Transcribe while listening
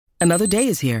Another day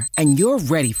is here, and you're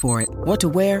ready for it. What to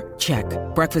wear? Check.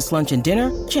 Breakfast, lunch, and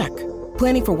dinner? Check.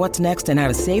 Planning for what's next and how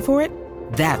to save for it?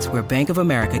 That's where Bank of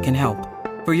America can help.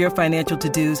 For your financial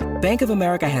to-dos, Bank of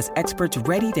America has experts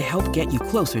ready to help get you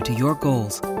closer to your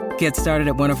goals. Get started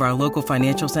at one of our local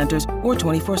financial centers or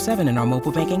 24/7 in our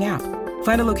mobile banking app.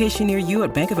 Find a location near you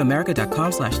at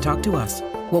bankofamerica.com/talktous.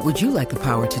 What would you like the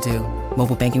power to do?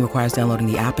 Mobile banking requires downloading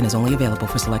the app and is only available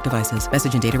for select devices.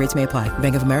 Message and data rates may apply.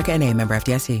 Bank of America N.A., member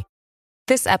FDIC.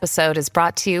 This episode is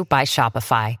brought to you by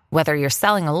Shopify. Whether you're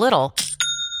selling a little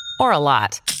or a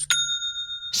lot,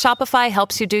 Shopify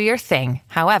helps you do your thing,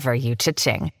 however you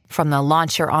cha-ching. From the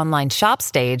launch your online shop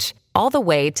stage, all the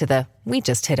way to the we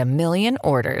just hit 1 million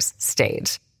orders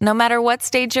stage. No matter what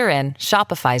stage you're in,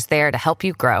 Shopify's there to help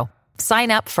you grow.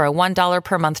 Sign up for a $1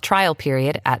 per month trial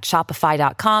period at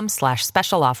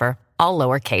shopify.com/special offer, all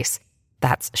lowercase.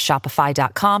 That's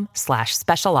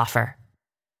shopify.com/special offer.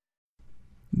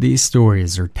 These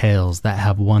stories are tales that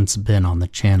have once been on the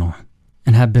channel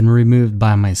and have been removed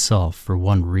by myself for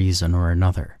one reason or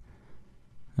another.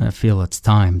 I feel it's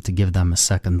time to give them a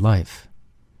second life.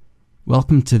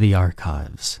 Welcome to the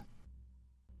archives.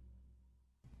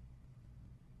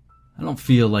 I don't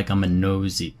feel like I'm a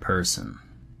nosy person.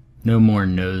 No more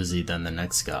nosy than the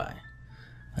next guy.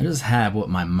 I just have what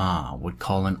my ma would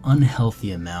call an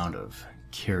unhealthy amount of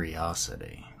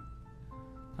curiosity.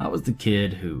 I was the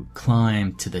kid who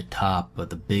climbed to the top of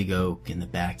the big oak in the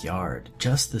backyard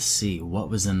just to see what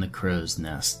was in the crow's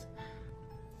nest.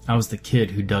 I was the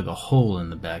kid who dug a hole in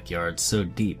the backyard so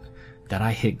deep that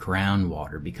I hit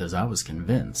groundwater because I was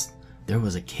convinced there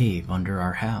was a cave under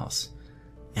our house,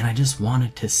 and I just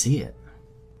wanted to see it.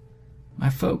 My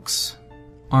folks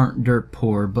aren't dirt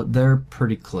poor, but they're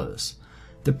pretty close.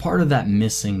 They're part of that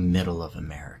missing middle of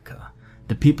America.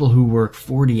 The people who work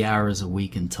 40 hours a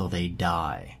week until they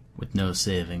die, with no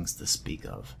savings to speak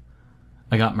of.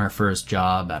 I got my first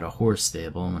job at a horse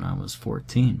stable when I was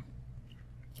 14.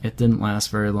 It didn't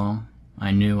last very long.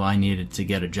 I knew I needed to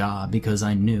get a job because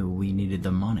I knew we needed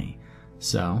the money.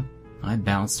 So I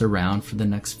bounced around for the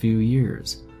next few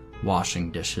years,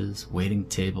 washing dishes, waiting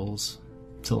tables,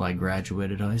 till I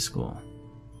graduated high school.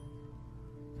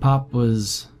 Pop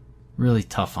was really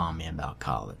tough on me about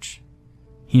college.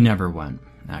 He never went.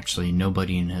 Actually,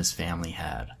 nobody in his family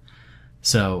had.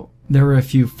 So there were a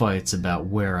few fights about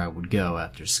where I would go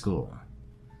after school.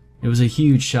 It was a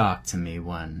huge shock to me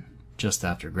when, just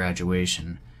after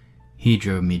graduation, he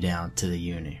drove me down to the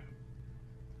uni.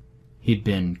 He'd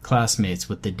been classmates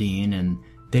with the dean, and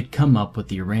they'd come up with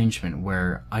the arrangement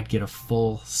where I'd get a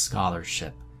full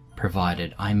scholarship,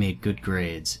 provided I made good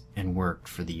grades and worked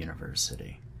for the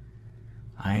university.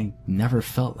 I never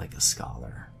felt like a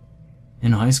scholar.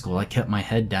 In high school, I kept my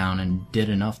head down and did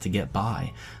enough to get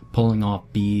by, pulling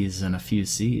off B's and a few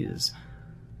C's.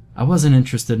 I wasn't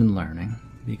interested in learning,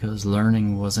 because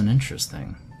learning wasn't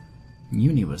interesting.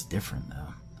 Uni was different,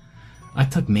 though. I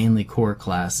took mainly core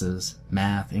classes,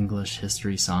 math, English,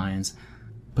 history, science,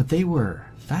 but they were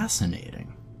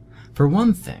fascinating. For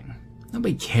one thing,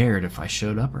 nobody cared if I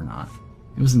showed up or not.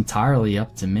 It was entirely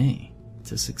up to me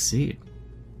to succeed.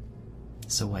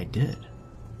 So I did.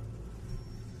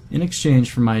 In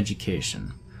exchange for my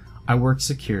education, I worked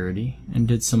security and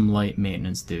did some light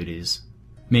maintenance duties.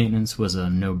 Maintenance was a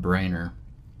no-brainer.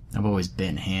 I've always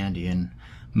been handy, and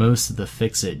most of the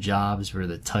fix-it jobs were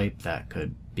the type that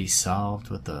could be solved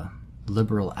with a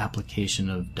liberal application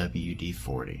of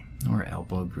WD-40, or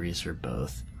elbow grease, or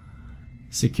both.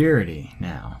 Security,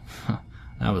 now,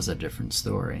 that was a different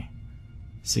story.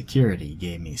 Security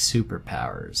gave me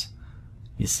superpowers.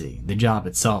 You see, the job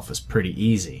itself was pretty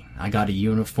easy. I got a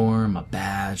uniform, a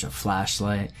badge, a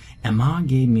flashlight, and Ma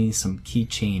gave me some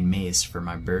keychain mace for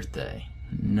my birthday.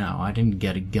 No, I didn't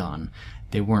get a gun.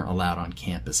 They weren't allowed on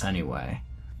campus anyway.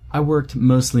 I worked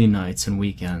mostly nights and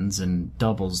weekends and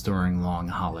doubles during long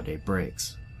holiday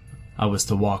breaks. I was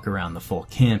to walk around the full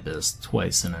campus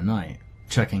twice in a night,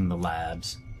 checking the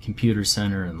labs, computer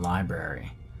center, and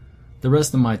library. The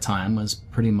rest of my time was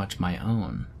pretty much my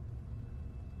own.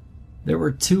 There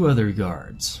were two other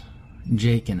guards,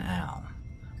 Jake and Al,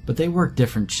 but they worked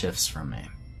different shifts from me.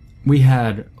 We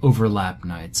had overlap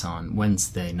nights on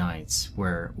Wednesday nights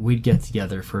where we'd get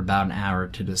together for about an hour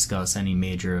to discuss any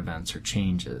major events or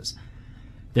changes.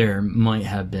 There might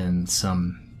have been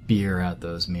some beer at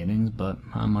those meetings, but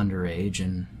I'm underage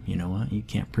and you know what, you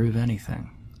can't prove anything.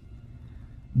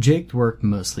 Jake worked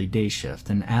mostly day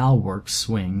shift and Al worked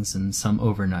swings and some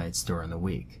overnights during the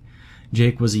week.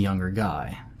 Jake was a younger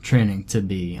guy, training to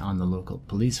be on the local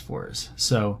police force,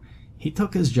 so he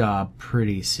took his job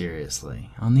pretty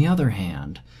seriously. On the other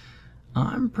hand,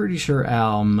 I'm pretty sure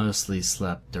Al mostly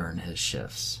slept during his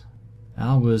shifts.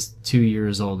 Al was 2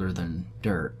 years older than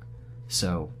Dirt,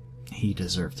 so he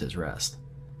deserved his rest.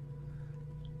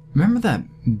 Remember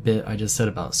that bit I just said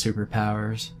about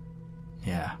superpowers?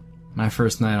 Yeah, my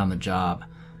first night on the job,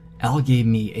 Al gave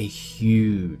me a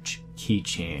huge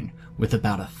keychain with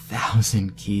about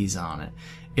 1,000 keys on it.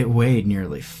 It weighed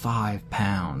nearly 5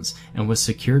 pounds and was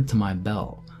secured to my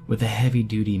belt with a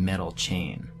heavy-duty metal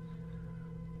chain.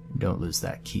 "Don't lose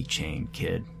that keychain,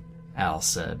 kid," Al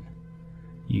said.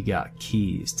 "You got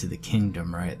keys to the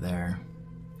kingdom right there.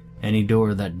 Any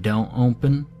door that don't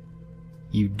open,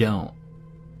 you don't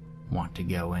want to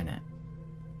go in it."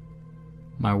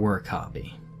 My work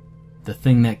hobby, the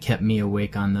thing that kept me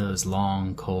awake on those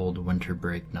long, cold winter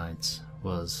break nights,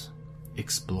 was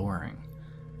exploring.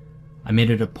 I made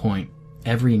it a point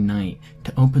every night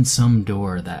to open some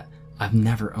door that I've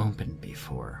never opened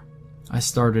before. I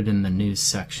started in the news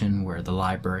section where the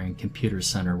library and computer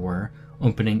center were,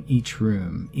 opening each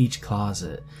room, each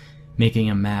closet, making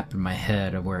a map in my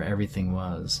head of where everything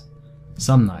was.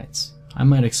 Some nights, I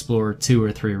might explore 2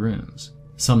 or 3 rooms.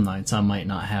 Some nights I might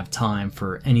not have time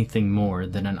for anything more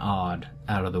than an odd,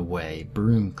 out-of-the-way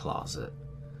broom closet.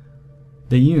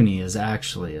 The uni is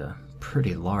actually a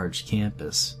pretty large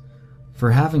campus.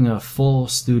 For having a full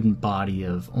student body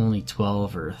of only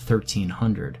 12 or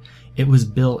 1,300, it was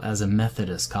built as a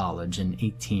Methodist college in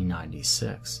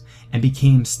 1896 and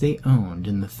became state-owned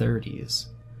in the 30s.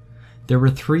 There were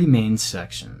 3 main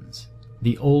sections.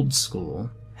 The old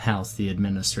school housed the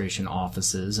administration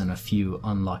offices and a few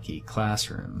unlucky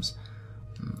classrooms,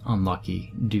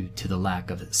 unlucky due to the lack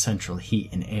of central heat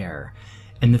and air,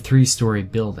 and the 3-story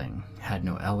building had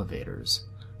no elevators.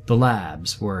 The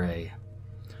labs were a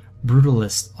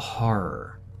brutalist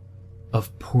horror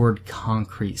of poured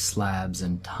concrete slabs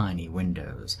and tiny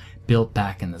windows, built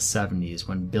back in the 70s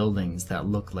when buildings that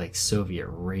looked like Soviet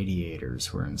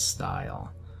radiators were in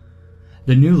style.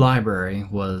 The new library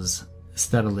was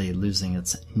steadily losing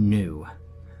its new,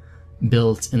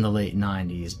 built in the late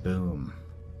 90s boom,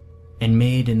 and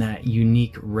made in that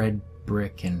unique red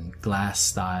brick and glass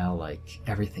style like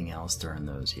everything else during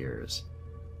those years.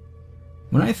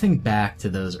 When I think back to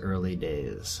those early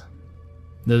days,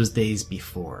 those days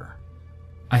before,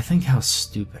 I think how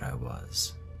stupid I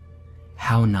was.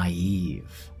 How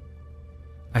naive.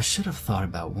 I should have thought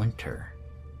about winter.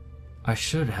 I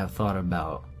should have thought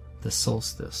about the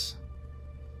solstice.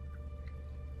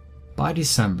 By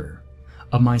December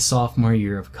of my sophomore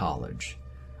year of college,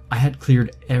 I had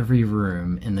cleared every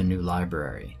room in the new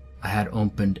library. I had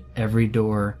opened every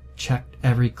door, checked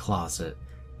every closet,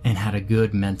 and had a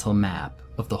good mental map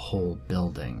of the whole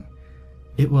building.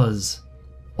 It was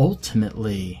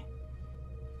ultimately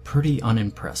pretty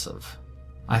unimpressive.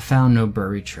 I found no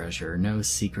buried treasure, no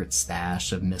secret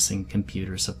stash of missing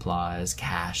computer supplies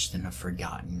cached in a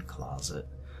forgotten closet.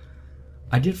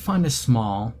 I did find a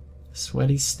small,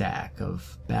 sweaty stack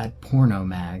of bad porno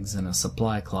mags in a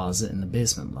supply closet in the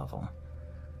basement level.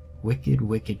 Wicked,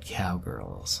 wicked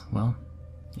cowgirls. Well,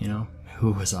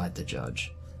 who was I to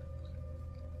judge?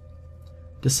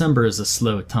 December is a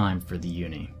slow time for the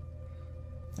uni.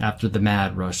 After the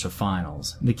mad rush of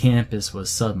finals, the campus was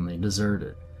suddenly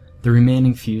deserted. The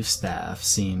remaining few staff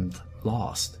seemed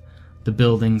lost. The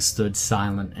building stood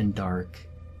silent and dark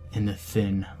in the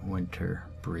thin winter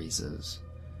breezes.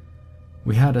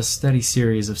 We had a steady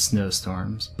series of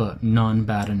snowstorms, but none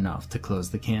bad enough to close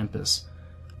the campus.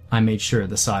 I made sure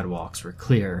the sidewalks were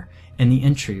clear and the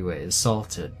entryways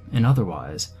salted, and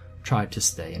otherwise tried to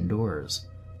stay indoors.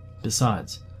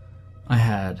 Besides, I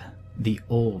had the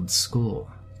old school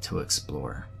to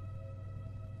explore.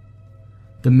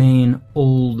 The main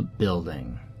old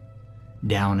building,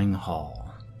 Downing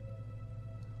Hall,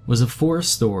 was a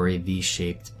 4-story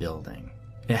V-shaped building.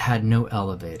 It had no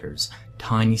elevators,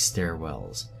 tiny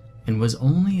stairwells, and was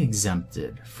only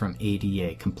exempted from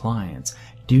ADA compliance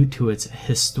due to its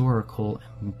historical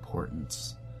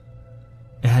importance.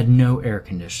 It had no air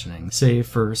conditioning, save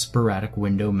for sporadic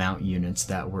window mount units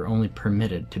that were only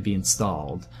permitted to be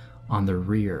installed on the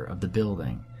rear of the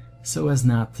building, so as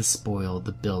not to spoil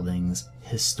the building's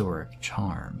historic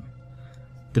charm.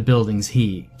 The building's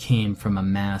heat came from a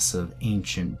massive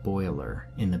ancient boiler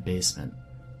in the basement.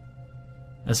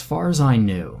 As far as I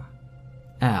knew,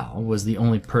 Al was the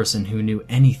only person who knew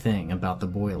anything about the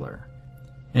boiler,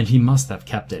 and he must have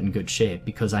kept it in good shape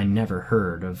because I never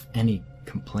heard of any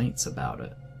complaints about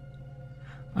it.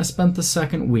 I spent the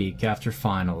second week after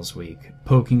finals week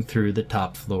poking through the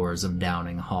top floors of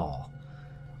Downing Hall.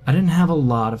 I didn't have a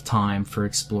lot of time for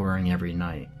exploring every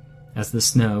night, as the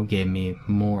snow gave me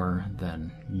more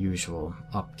than usual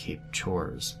upkeep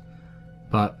chores.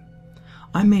 But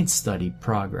I made steady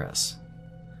progress.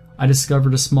 I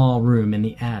discovered a small room in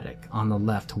the attic on the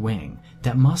left wing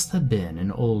that must have been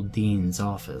an old dean's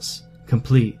office,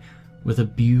 complete with a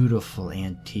beautiful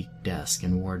antique desk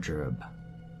and wardrobe.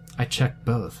 I checked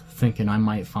both, thinking I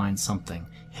might find something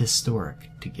historic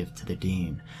to give to the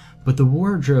dean, but the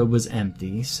wardrobe was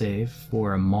empty save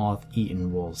for a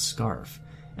moth-eaten wool scarf,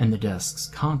 and the desk's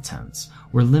contents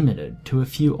were limited to a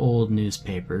few old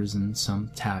newspapers and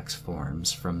some tax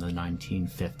forms from the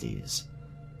 1950s.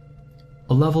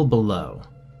 A level below,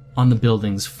 on the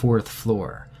building's 4th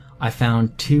floor, I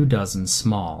found 24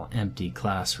 small, empty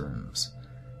classrooms.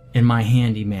 In my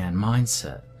handyman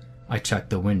mindset, I checked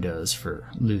the windows for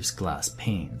loose glass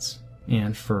panes,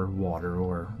 and for water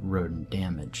or rodent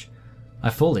damage. I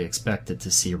fully expected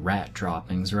to see rat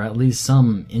droppings or at least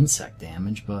some insect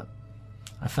damage, but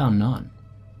I found none.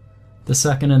 The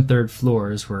 2nd and 3rd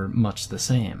floors were much the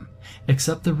same,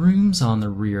 except the rooms on the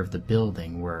rear of the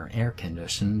building were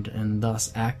air-conditioned and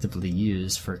thus actively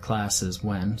used for classes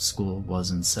when school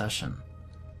was in session.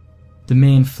 The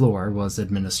main floor was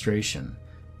administration,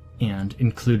 and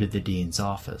included the dean's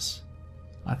office.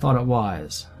 I thought it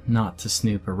wise not to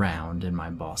snoop around in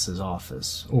my boss's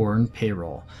office or in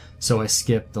payroll, so I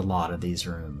skipped a lot of these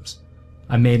rooms.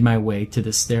 I made my way to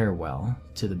the stairwell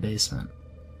to the basement,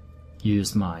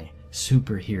 used my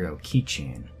superhero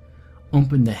keychain,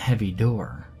 opened the heavy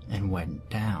door, and went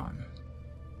down.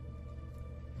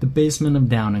 The basement of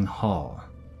Downing Hall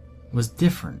was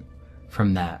different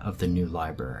from that of the new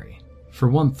library. For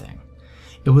one thing,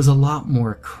 it was a lot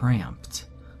more cramped.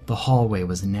 The hallway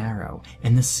was narrow,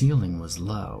 and the ceiling was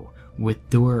low, with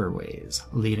doorways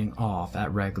leading off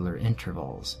at regular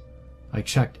intervals. I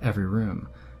checked every room,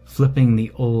 flipping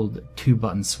the old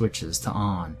 2-button switches to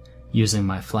on, using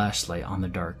my flashlight on the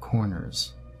dark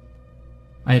corners.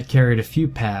 I had carried a few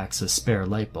packs of spare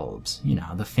light bulbs,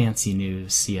 the fancy new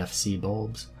CFC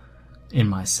bulbs, in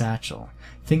my satchel,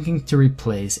 thinking to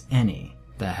replace any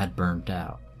that had burnt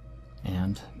out,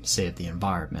 and save the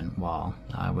environment while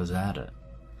I was at it.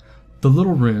 The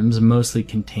little rooms mostly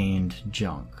contained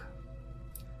junk.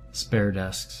 Spare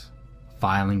desks,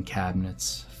 filing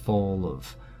cabinets full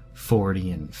of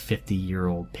 40 and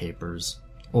 50-year-old papers,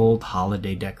 old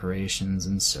holiday decorations,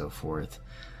 and so forth.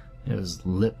 It was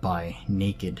lit by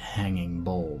naked hanging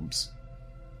bulbs.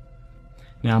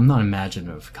 Now, I'm not an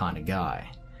imaginative kind of guy.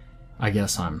 I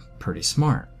guess I'm pretty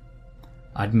smart.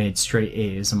 I'd made straight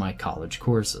A's in my college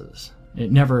courses.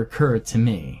 It never occurred to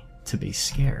me to be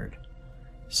scared.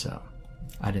 So,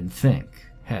 I didn't think,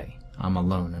 hey, I'm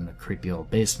alone in a creepy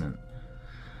old basement.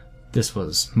 This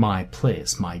was my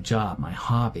place, my job, my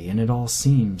hobby, and it all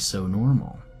seemed so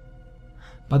normal.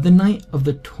 By the night of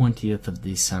the 20th of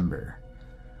December,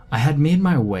 I had made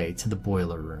my way to the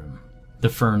boiler room. The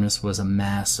furnace was a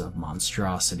massive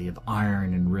monstrosity of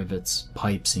iron and rivets,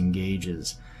 pipes and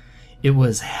gauges. It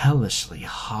was hellishly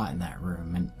hot in that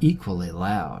room and equally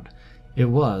loud. It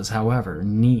was, however,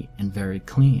 neat and very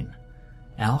clean.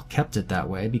 Al kept it that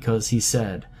way because he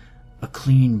said, "A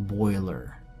clean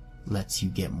boiler lets you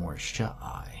get more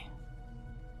shut-eye."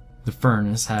 The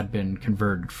furnace had been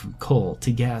converted from coal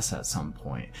to gas at some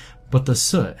point, but the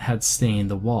soot had stained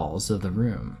the walls of the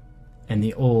room, and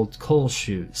the old coal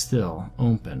chute still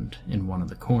opened in one of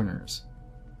the corners.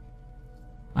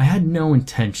 I had no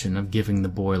intention of giving the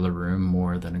boiler room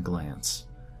more than a glance.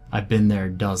 I'd been there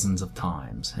dozens of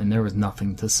times, and there was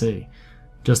nothing to see,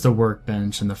 just a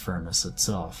workbench and the furnace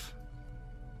itself.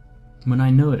 When I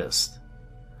noticed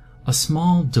a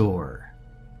small door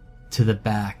to the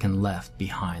back and left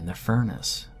behind the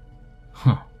furnace.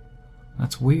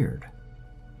 That's weird,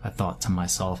 I thought to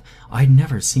myself. I'd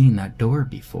never seen that door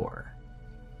before.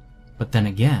 But then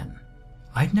again,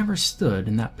 I'd never stood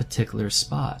in that particular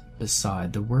spot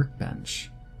beside the workbench,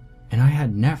 and I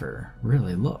had never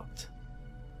really looked.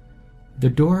 The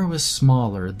door was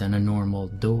smaller than a normal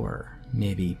door,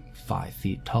 maybe 5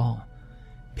 feet tall,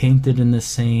 painted in the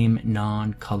same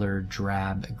non-colored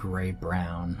drab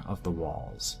gray-brown of the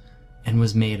walls, and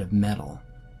was made of metal,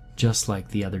 just like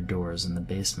the other doors in the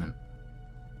basement.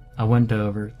 I went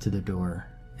over to the door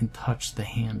and touched the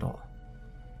handle.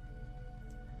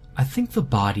 I think the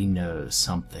body knows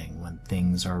something when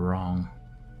things are wrong.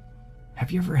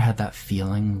 Have you ever had that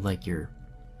feeling like you're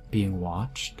being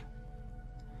watched?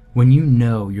 When you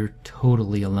know you're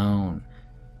totally alone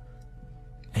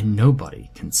and nobody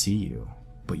can see you,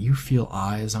 but you feel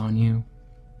eyes on you?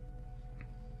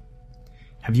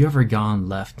 Have you ever gone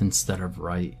left instead of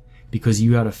right because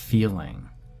you had a feeling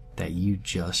that you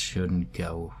just shouldn't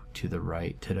go to the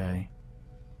right today?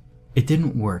 It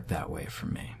didn't work that way for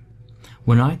me.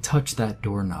 When I touched that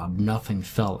doorknob, nothing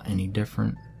felt any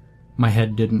different. My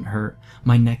head didn't hurt,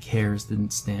 my neck hairs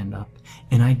didn't stand up,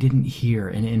 and I didn't hear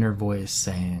an inner voice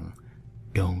saying,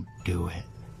 "Don't do it."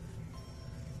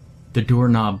 The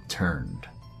doorknob turned,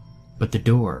 but the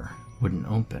door wouldn't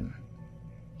open.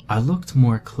 I looked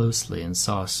more closely and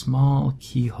saw a small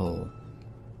keyhole.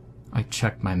 I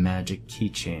checked my magic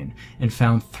keychain and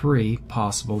found 3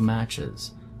 possible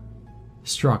matches.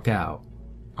 Struck out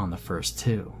on the first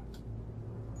 2.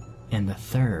 And the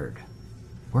third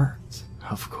worked,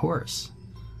 of course.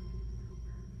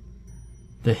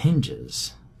 The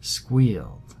hinges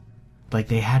squealed like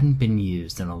they hadn't been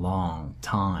used in a long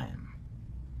time.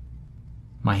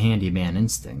 My handyman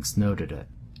instincts noted it.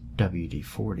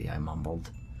 WD-40, I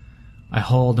mumbled. I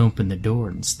hauled open the door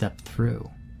and stepped through,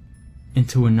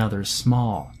 into another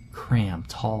small,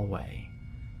 cramped hallway.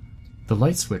 The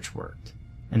light switch worked,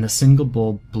 and the single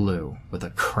bulb blew with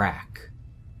a crack.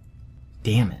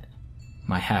 Damn it,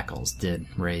 my hackles did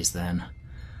raise then.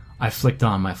 I flicked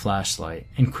on my flashlight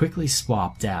and quickly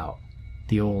swapped out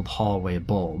the old hallway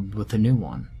bulb with a new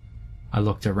one. I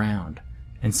looked around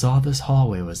and saw this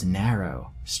hallway was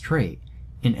narrow, straight,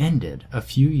 and ended a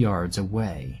few yards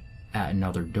away at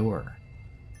another door.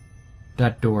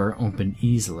 That door opened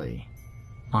easily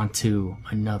onto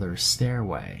another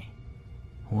stairway.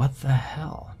 What the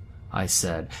hell? I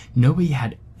said. Nobody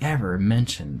had ever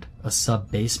mentioned a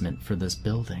sub-basement for this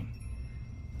building.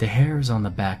 The hairs on the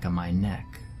back of my neck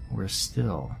were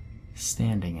still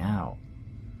standing out.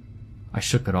 I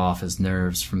shook it off as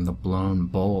nerves from the blown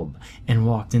bulb and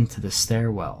walked into the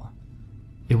stairwell.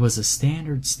 It was a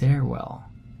standard stairwell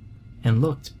and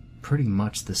looked pretty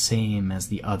much the same as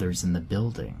the others in the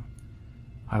building.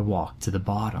 I walked to the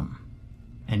bottom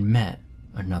and met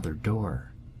another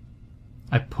door.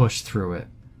 I pushed through it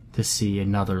to see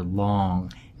another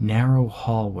long, narrow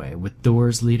hallway with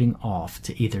doors leading off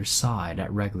to either side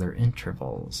at regular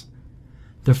intervals.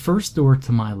 The first door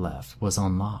to my left was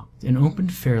unlocked and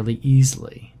opened fairly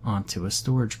easily onto a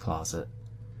storage closet.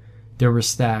 There were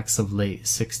stacks of late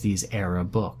 60s era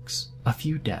books, a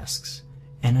few desks,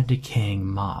 and a decaying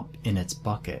mop in its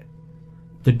bucket.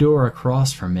 The door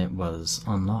across from it was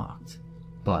unlocked,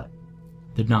 but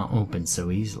did not open so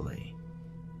easily.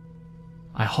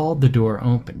 I hauled the door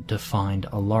open to find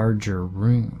a larger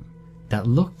room that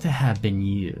looked to have been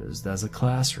used as a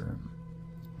classroom.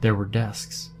 There were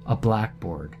desks, a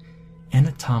blackboard,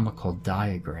 anatomical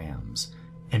diagrams,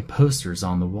 and posters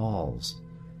on the walls.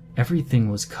 Everything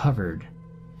was covered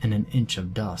in an inch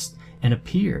of dust and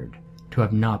appeared to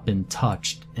have not been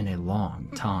touched in a long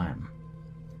time.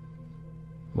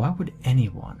 Why would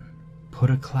anyone put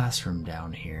a classroom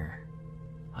down here?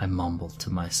 I mumbled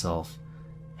to myself.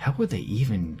 How would they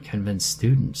even convince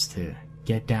students to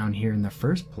get down here in the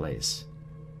first place?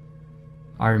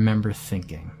 I remember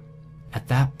thinking, at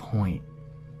that point,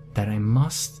 that I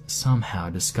must somehow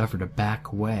discover a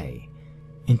back way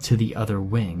into the other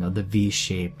wing of the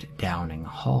V-shaped Downing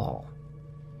Hall.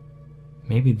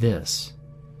 Maybe this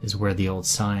is where the old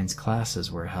science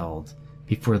classes were held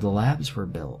before the labs were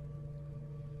built.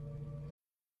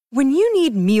 When you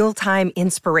need mealtime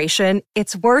inspiration,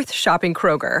 it's worth shopping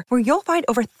Kroger, where you'll find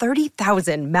over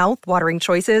 30,000 mouth-watering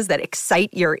choices that excite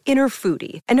your inner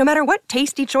foodie. And no matter what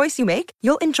tasty choice you make,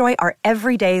 you'll enjoy our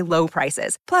everyday low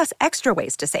prices, plus extra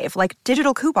ways to save, like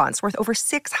digital coupons worth over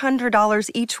 $600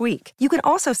 each week. You can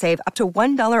also save up to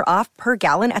 $1 off per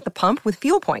gallon at the pump with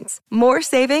fuel points. More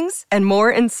savings and more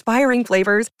inspiring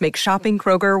flavors make shopping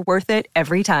Kroger worth it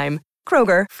every time.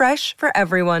 Kroger, fresh for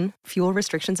everyone. Fuel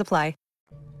restrictions apply.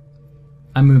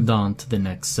 I moved on to the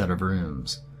next set of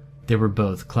rooms. They were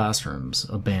both classrooms,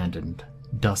 abandoned,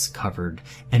 dust-covered,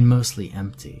 and mostly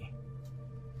empty.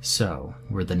 So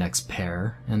were the next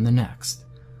pair and the next.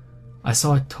 I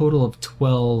saw a total of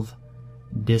 12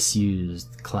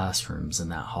 disused classrooms in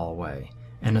that hallway,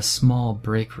 and a small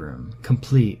break room,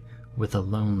 complete with a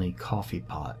lonely coffee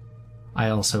pot. I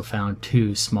also found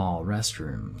 2 small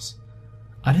restrooms.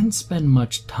 I didn't spend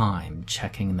much time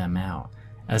checking them out,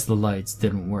 as the lights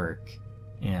didn't work,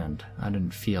 and I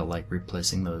didn't feel like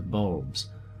replacing those bulbs.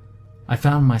 I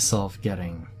found myself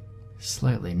getting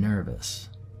slightly nervous.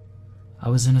 I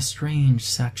was in a strange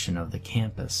section of the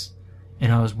campus,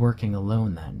 and I was working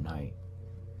alone that night.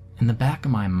 In the back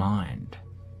of my mind,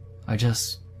 I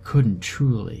just couldn't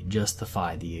truly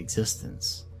justify the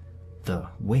existence, the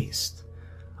waste,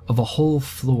 of a whole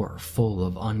floor full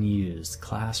of unused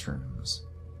classrooms.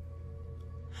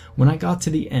 When I got to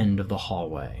the end of the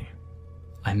hallway,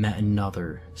 I met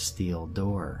another steel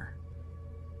door.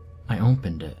 I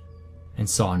opened it and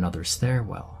saw another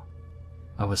stairwell.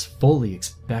 I was fully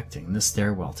expecting the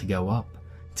stairwell to go up,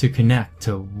 to connect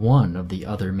to one of the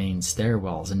other main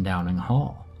stairwells in Downing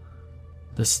Hall.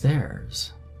 The The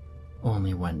stairs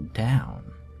only went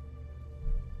down.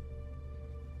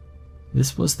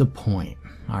 This was the point,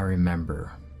 I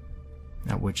remember,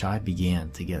 at which I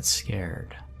began to get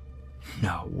scared.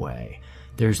 No way.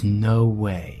 There's no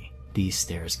way these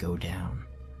stairs go down.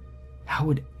 How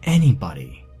would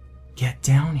anybody get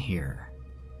down here?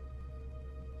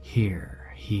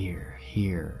 Here, here,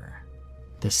 here.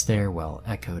 The stairwell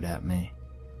echoed at me.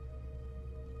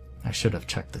 I should have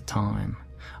checked the time.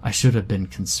 I should have been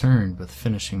concerned with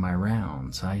finishing my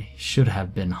rounds. I should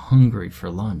have been hungry for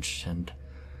lunch, and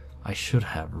I should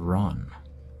have run.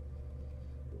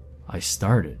 I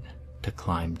started to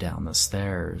climb down the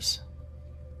stairs.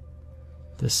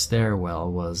 The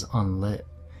stairwell was unlit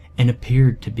and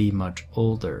appeared to be much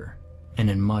older and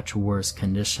in much worse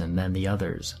condition than the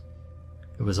others.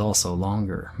 It was also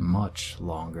longer, much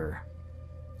longer.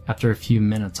 After a few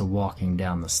minutes of walking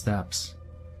down the steps,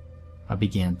 I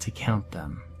began to count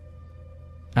them.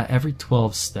 At every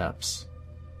 12 steps,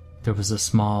 there was a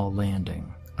small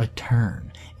landing, a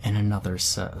turn, and another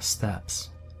set of steps.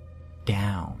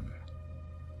 Down.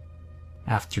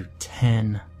 After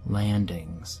 10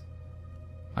 landings,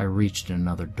 I reached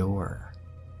another door.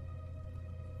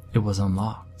 It was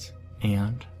unlocked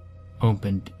and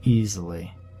opened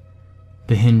easily.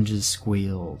 The hinges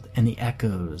squealed and the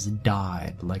echoes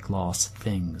died like lost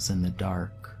things in the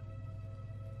dark.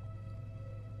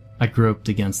 I groped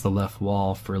against the left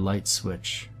wall for a light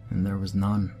switch, and there was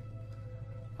none.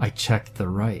 I checked the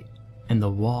right, and the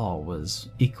wall was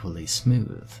equally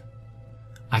smooth.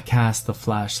 I cast the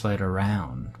flashlight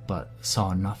around, but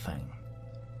saw nothing.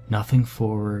 Nothing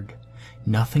forward,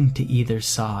 nothing to either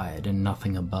side, and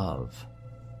nothing above.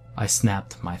 I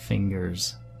snapped my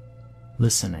fingers,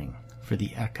 listening for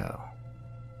the echo.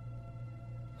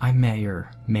 I may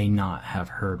or may not have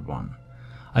heard one.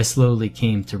 I slowly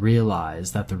came to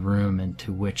realize that the room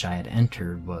into which I had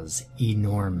entered was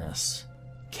enormous,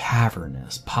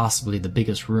 cavernous, possibly the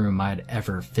biggest room I had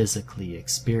ever physically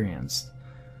experienced.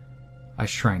 I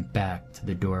shrank back to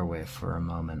the doorway for a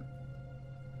moment.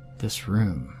 This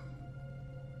room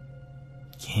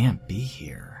can't be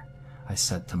here, I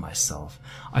said to myself.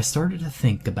 I started to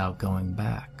think about going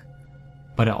back,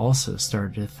 but I also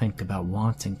started to think about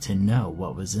wanting to know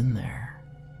what was in there.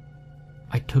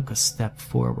 I took a step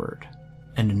forward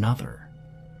and another,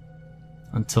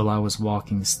 until I was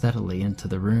walking steadily into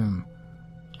the room.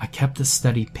 I kept a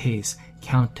steady pace,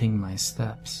 counting my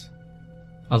steps.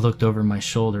 I looked over my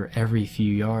shoulder every few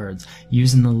yards,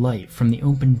 using the light from the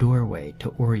open doorway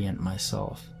to orient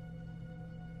myself.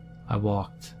 I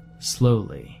walked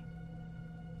slowly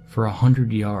for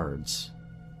 100 yards,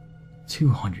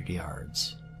 200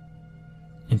 yards,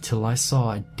 until I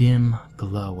saw a dim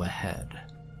glow ahead.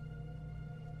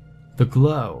 The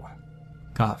glow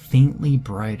got faintly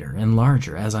brighter and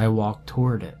larger as I walked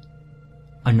toward it.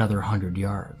 Another 100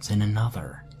 yards, and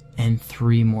another, and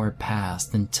 3 more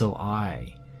passed until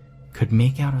I could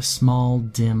make out a small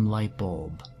dim light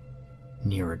bulb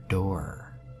near a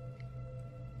door.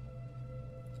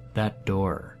 That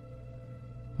door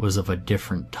was of a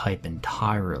different type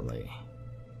entirely.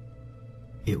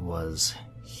 It was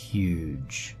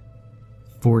huge,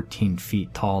 14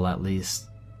 feet tall at least,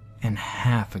 and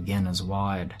half again as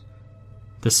wide.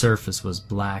 The surface was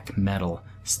black metal,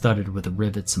 studded with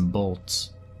rivets and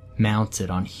bolts,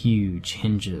 mounted on huge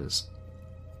hinges.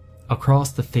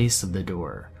 Across the face of the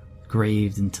door,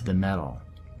 graved into the metal,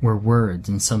 were words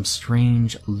in some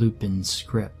strange Lupin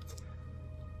script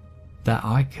that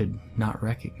I could not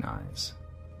recognize.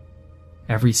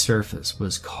 Every surface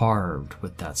was carved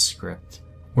with that script,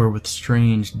 or with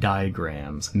strange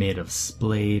diagrams made of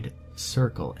splayed,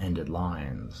 circle-ended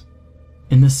lines.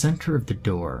 In the center of the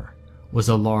door was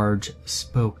a large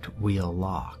spoked wheel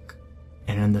lock,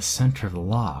 and in the center of the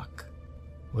lock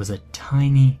was a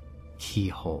tiny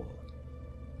keyhole.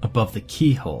 Above the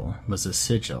keyhole was a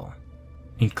sigil,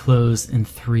 enclosed in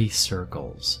 3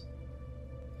 circles.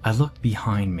 I looked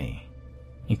behind me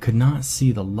and could not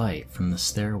see the light from the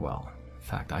stairwell. In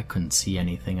fact, I couldn't see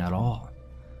anything at all.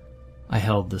 I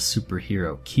held the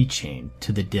superhero keychain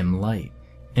to the dim light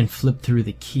and flipped through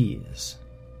the keys.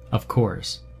 Of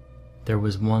course, there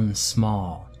was one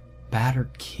small,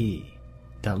 battered key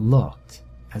that looked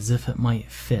as if it might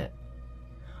fit.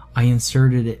 I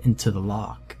inserted it into the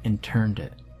lock and turned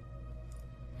it.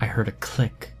 I heard a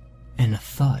click and a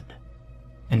thud,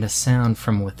 and a sound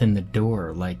from within the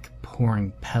door like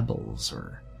pouring pebbles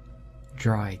or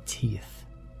dry teeth.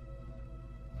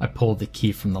 I pulled the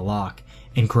key from the lock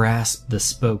and grasped the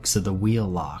spokes of the wheel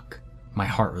lock. My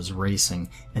heart was racing,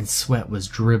 and sweat was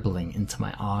dribbling into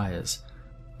my eyes.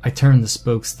 I turned the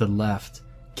spokes to the left,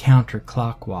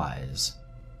 counterclockwise.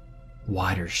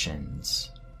 wider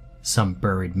shins. Some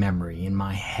buried memory in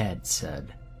my head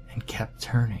said, and kept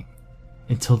turning,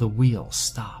 until the wheel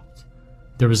stopped.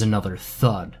 There was another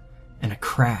thud, and a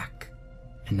crack,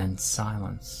 and then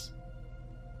silence.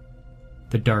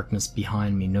 The darkness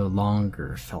behind me no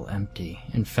longer felt empty.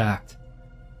 In fact,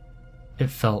 it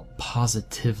felt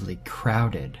positively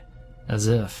crowded, as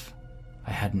if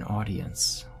I had an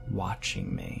audience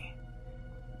watching me.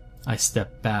 I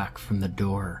stepped back from the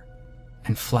door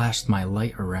and flashed my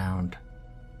light around.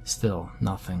 Still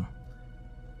nothing.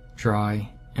 Dry,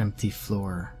 empty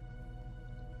floor.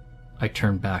 I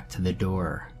turned back to the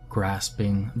door,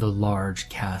 grasping the large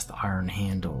cast iron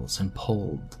handles, and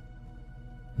pulled.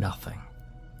 Nothing.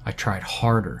 I tried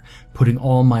harder, putting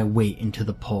all my weight into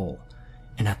the pull,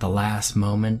 and at the last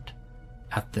moment,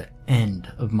 at the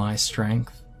end of my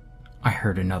strength, I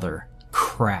heard another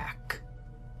crack,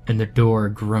 and the door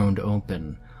groaned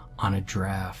open on a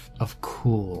draft of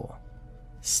cool,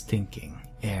 stinking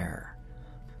air.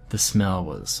 The smell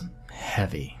was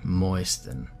heavy, moist,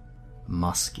 and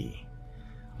musky.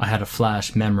 I had a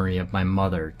flash memory of my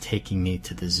mother taking me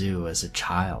to the zoo as a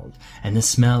child, and the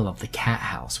smell of the cat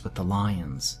house with the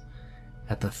lions.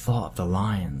 At the thought of the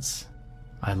lions,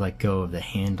 I let go of the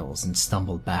handles and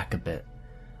stumbled back a bit.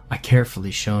 I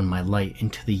carefully shone my light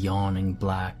into the yawning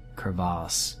black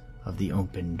crevasse of the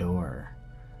open door.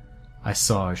 I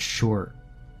saw a short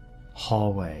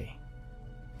hallway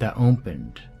that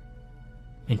opened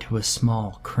into a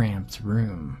small, cramped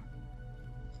room.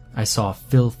 I saw a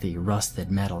filthy,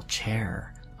 rusted metal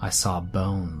chair. I saw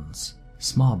bones,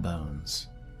 small bones.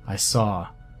 I saw,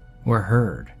 or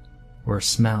heard, or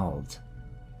smelled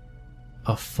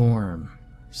a form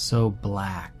so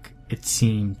black it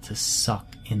seemed to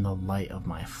suck in the light of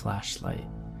my flashlight.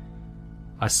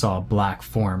 I saw a black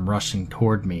form rushing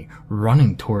toward me,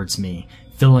 running towards me,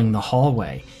 filling the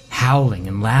hallway, howling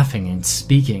and laughing and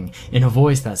speaking in a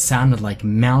voice that sounded like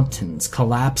mountains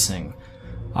collapsing.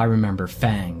 I remember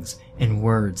fangs and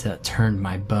words that turned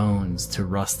my bones to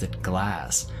rusted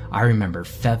glass. I remember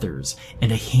feathers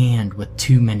and a hand with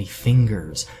too many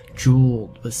fingers,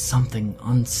 jeweled with something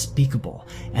unspeakable,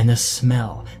 and the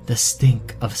smell, the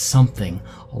stink of something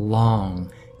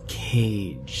long,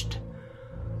 caged.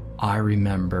 I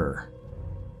remember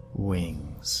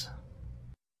wings.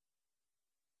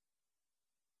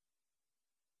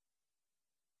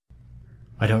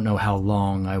 I don't know how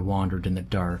long I wandered in the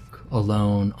dark,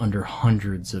 alone under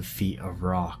hundreds of feet of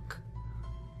rock.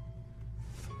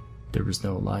 There was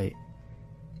no light.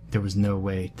 There was no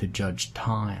way to judge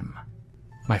time.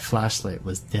 My flashlight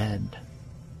was dead,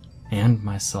 and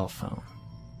my cell phone,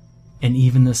 and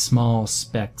even the small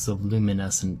specks of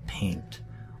luminescent paint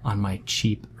on my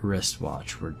cheap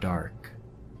wristwatch were dark.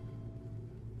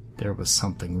 There was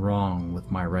something wrong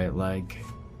with my right leg.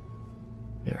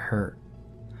 It hurt,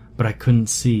 but I couldn't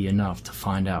see enough to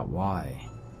find out why.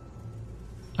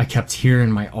 I kept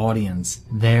hearing my audience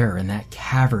there in that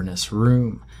cavernous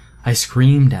room. I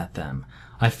screamed at them.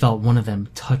 I felt one of them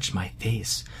touch my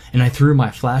face, and I threw my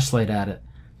flashlight at it.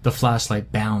 The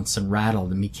flashlight bounced and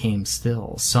rattled and became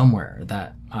still, somewhere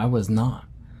that I was not.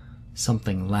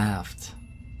 Something laughed.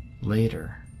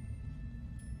 Later.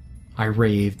 I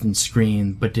raved and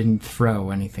screamed, but didn't throw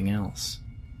anything else.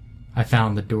 I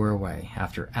found the doorway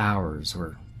after hours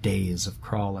or days of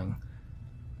crawling.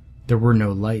 There were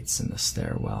no lights in the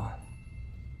stairwell.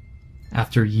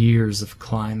 After years of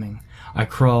climbing, I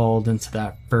crawled into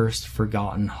that first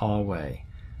forgotten hallway.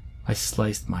 I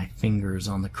sliced my fingers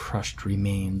on the crushed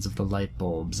remains of the light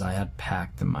bulbs I had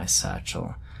packed in my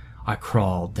satchel. I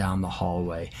crawled down the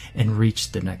hallway and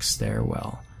reached the next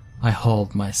stairwell. I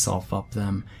hauled myself up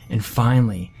them and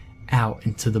finally out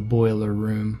into the boiler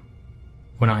room.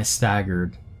 When I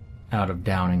staggered out of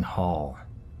Downing Hall,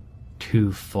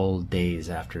 2 full days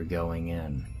after going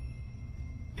in,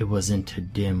 it was into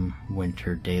dim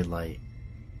winter daylight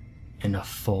and a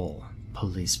full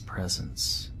police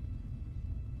presence.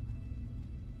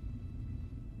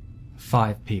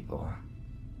 5 people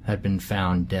had been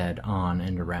found dead on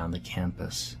and around the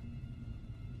campus.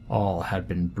 All had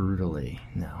been brutally,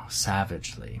 no,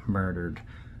 savagely murdered,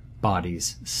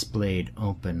 bodies splayed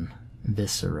open,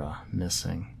 viscera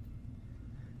missing.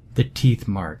 The teeth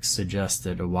marks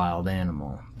suggested a wild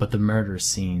animal, but the murder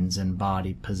scenes and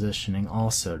body positioning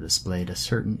also displayed a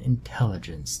certain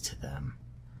intelligence to them.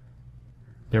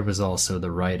 There was also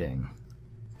the writing,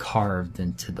 carved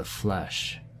into the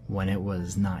flesh when it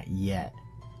was not yet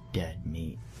dead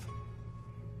meat.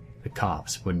 The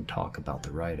cops wouldn't talk about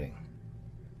the writing.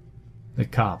 The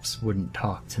cops wouldn't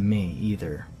talk to me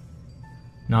either.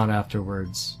 Not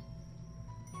afterwards.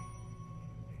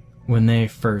 When they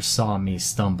first saw me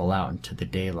stumble out into the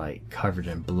daylight covered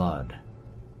in blood,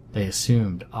 they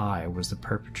assumed I was the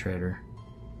perpetrator.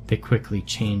 They quickly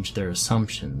changed their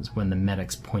assumptions when the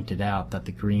medics pointed out that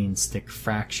the green stick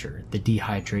fracture, the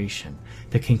dehydration,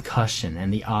 the concussion,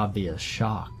 and the obvious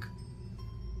shock.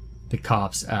 The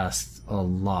cops asked a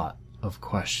lot of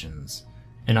questions,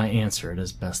 and I answered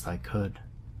as best I could.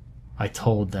 I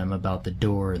told them about the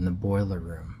door in the boiler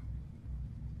room.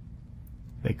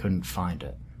 They couldn't find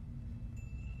it.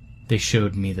 They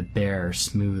showed me the bare,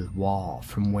 smooth wall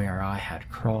from where I had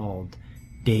crawled,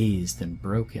 dazed and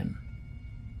broken.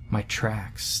 My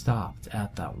tracks stopped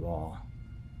at that wall.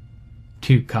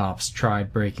 2 cops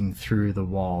tried breaking through the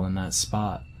wall in that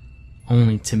spot,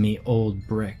 only to meet old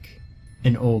brick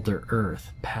and older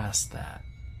earth past that.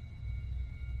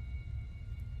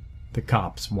 The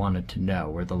cops wanted to know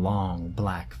where the long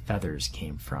black feathers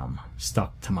came from,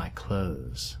 stuck to my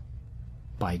clothes,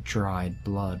 by dried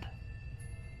blood.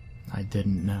 I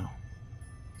didn't know.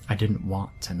 I didn't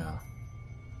want to know.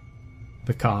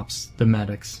 The cops, the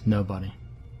medics, nobody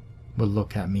would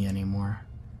look at me anymore.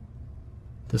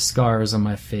 The scars on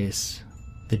my face,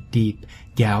 the deep,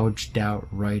 gouged out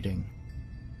writing,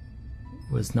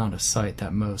 was not a sight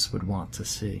that most would want to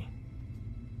see.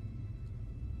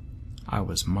 I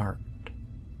was marked.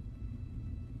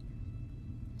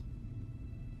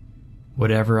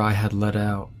 Whatever I had let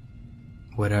out,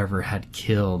 whatever had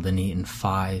killed and eaten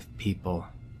 5 people,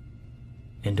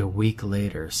 and a week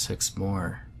later 6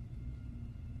 more,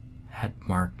 had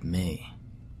marked me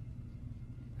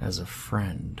as a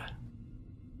friend.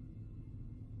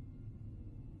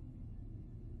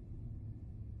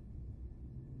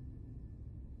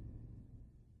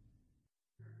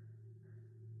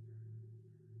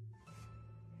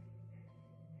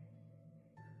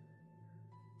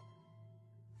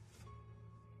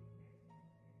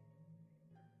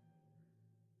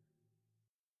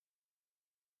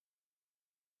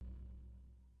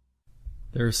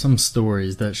 There are some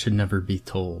stories that should never be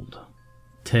told,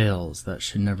 tales that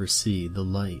should never see the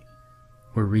light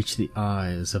or reach the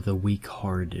eyes of the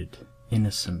weak-hearted,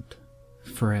 innocent,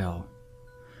 frail.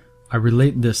 I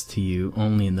relate this to you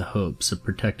only in the hopes of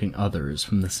protecting others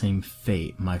from the same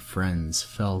fate my friends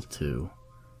fell to.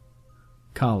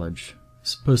 College is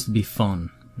supposed to be fun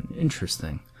and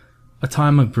interesting, a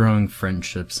time of growing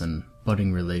friendships and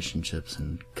budding relationships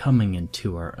and coming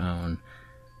into our own.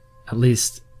 At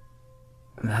least,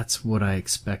 that's what I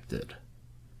expected.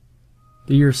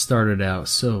 The year started out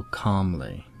so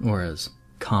calmly, or as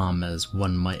calm as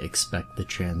one might expect the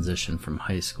transition from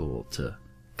high school to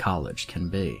college can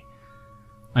be.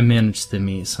 I managed to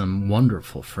meet some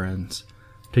wonderful friends,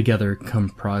 together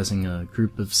comprising a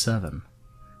group of 7.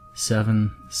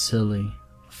 7 silly,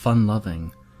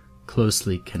 fun-loving,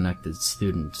 closely connected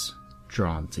students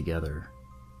drawn together.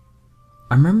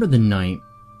 I remember the night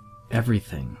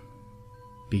everything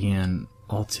began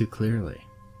all too clearly.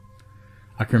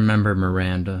 I can remember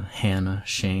Miranda, Hannah,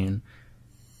 Shane,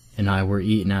 and I were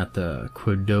eating at the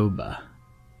Qdoba,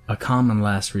 a common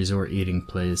last resort eating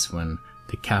place when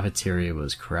the cafeteria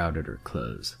was crowded or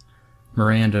closed.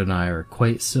 Miranda and I are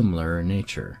quite similar in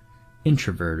nature,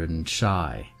 introverted and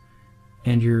shy,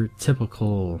 and your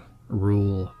typical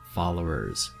rule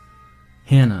followers.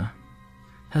 Hannah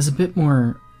has a bit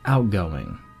more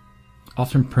outgoing,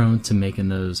 often prone to making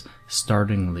those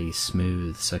startlingly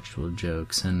smooth sexual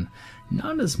jokes, and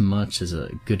not as much as a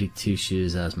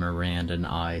goody-two-shoes as Miranda and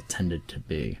I tended to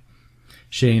be.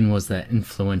 Shane was that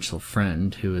influential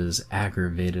friend who is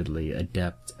aggravatedly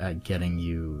adept at getting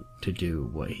you to do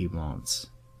what he wants,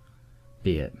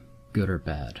 be it good or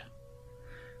bad.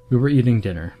 We were eating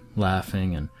dinner,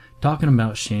 laughing, and talking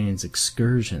about Shane's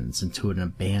excursions into an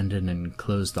abandoned and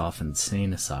closed-off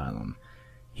insane asylum.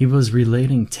 He was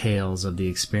relating tales of the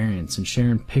experience and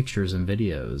sharing pictures and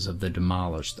videos of the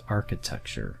demolished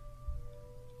architecture.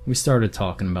 We started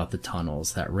talking about the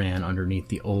tunnels that ran underneath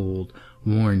the old,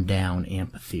 worn-down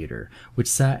amphitheater, which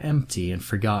sat empty and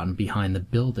forgotten behind the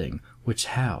building which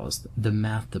housed the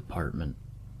math department.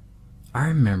 I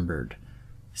remembered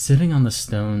sitting on the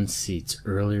stone seats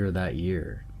earlier that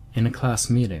year in a class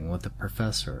meeting with the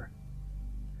professor.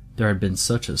 There had been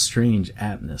such a strange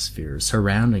atmosphere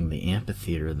surrounding the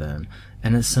amphitheater then,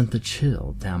 and it sent a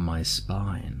chill down my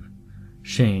spine.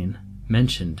 Shane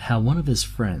mentioned how one of his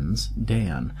friends,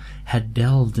 Dan, had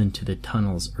delved into the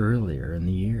tunnels earlier in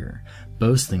the year,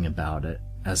 boasting about it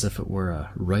as if it were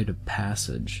a rite of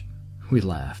passage. We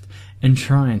laughed, and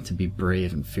trying to be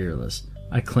brave and fearless,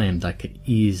 I claimed I could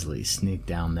easily sneak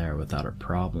down there without a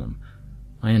problem.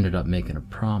 I ended up making a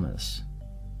promise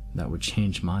that would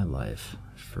change my life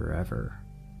forever.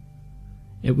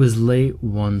 It was late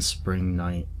one spring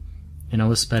night, and I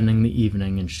was spending the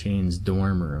evening in Shane's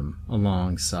dorm room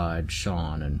alongside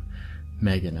Sean and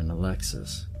Megan and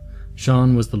Alexis.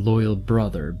 Sean was the loyal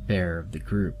brother bear of the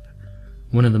group,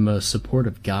 one of the most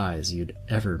supportive guys you'd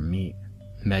ever meet.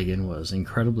 Megan was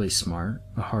incredibly smart,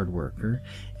 a hard worker,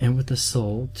 and with a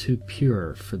soul too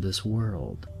pure for this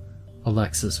world.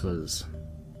 Alexis was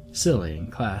silly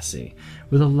and classy,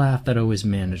 with a laugh that always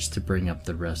managed to bring up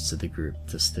the rest of the group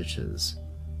to stitches.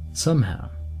 Somehow,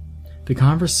 the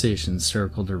conversation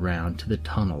circled around to the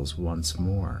tunnels once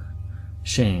more.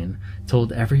 Shane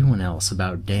told everyone else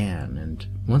about Dan, and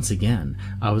once again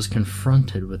I was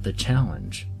confronted with the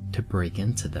challenge to break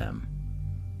into them.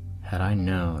 Had I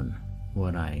known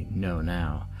what I know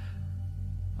now,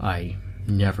 I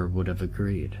never would have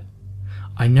agreed.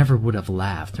 I never would have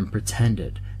laughed and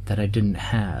pretended that I didn't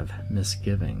have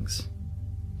misgivings.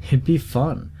 "It'd be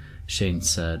fun," Shane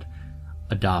said,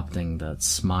 adopting that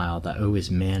smile that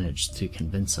always managed to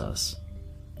convince us.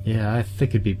 "Yeah, I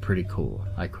think it'd be pretty cool,"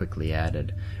 I quickly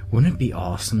added. "Wouldn't it be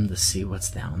awesome to see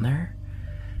what's down there?"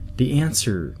 The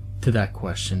answer to that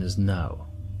question is no.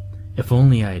 If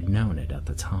only I had known it at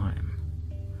the time.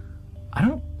 "I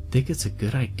don't think it's a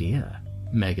good idea,"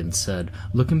 Megan said,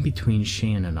 looking between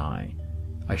Shane and I.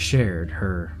 I shared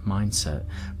her mindset,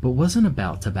 but wasn't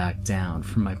about to back down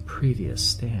from my previous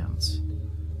stance.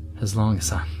 "As long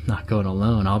as I'm not going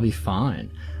alone, I'll be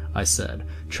fine," I said,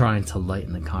 trying to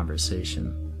lighten the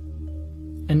conversation.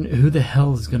 "And who the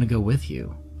hell is going to go with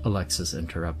you?" Alexis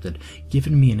interrupted,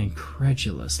 giving me an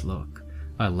incredulous look.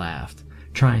 I laughed,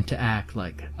 trying to act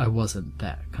like I wasn't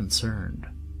that concerned.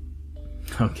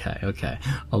 Okay,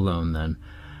 alone then.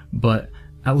 But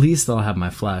at least I'll have my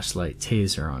flashlight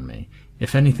taser on me.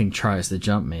 If anything tries to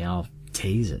jump me, I'll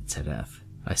tase it to death,"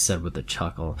 I said with a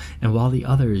chuckle, and while the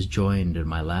others joined in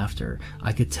my laughter,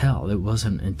 I could tell it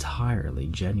wasn't entirely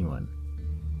genuine.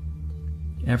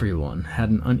 Everyone had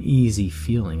an uneasy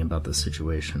feeling about the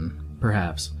situation,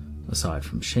 perhaps aside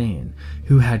from Shane,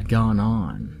 who had gone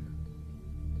on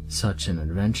such an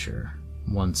adventure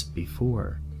once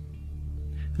before.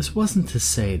 This wasn't to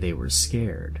say they were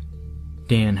scared.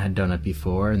 Dan had done it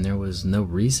before, and there was no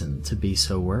reason to be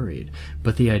so worried,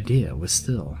 but the idea was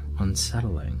still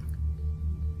unsettling.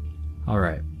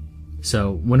 "Alright,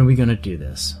 so when are we going to do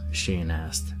this?" Shane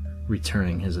asked,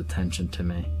 returning his attention to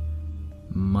me.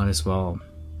 "Might as well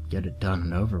get it done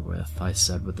and over with," I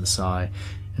said with a sigh,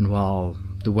 "and while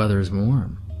the weather is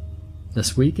warm."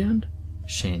 "This weekend?"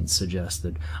 Shane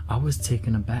suggested. I was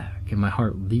taken aback, and my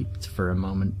heart leaped for a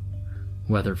moment,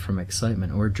 whether from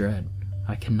excitement or dread.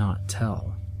 I cannot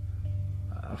tell.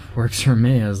 "Works for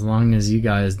me, as long as you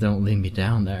guys don't leave me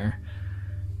down there,"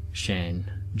 Shane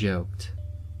joked.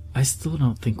 "I still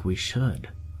don't think we should,"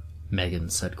 Megan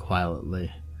said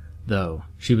quietly, though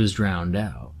she was drowned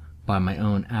out by my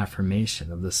own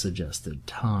affirmation of the suggested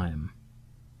time.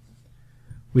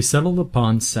 We settled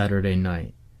upon Saturday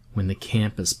night, when the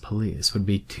campus police would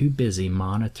be too busy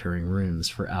monitoring rooms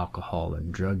for alcohol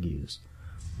and drug use,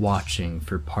 watching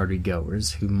for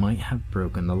partygoers who might have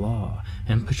broken the law,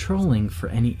 and patrolling for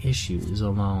any issues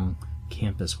along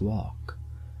Campus Walk.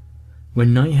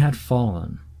 When night had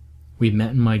fallen, we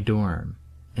met in my dorm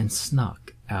and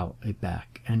snuck out a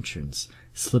back entrance,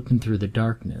 slipping through the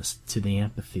darkness to the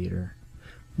amphitheater.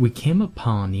 We came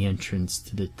upon the entrance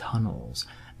to the tunnels,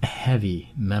 a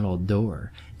heavy metal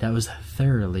door that was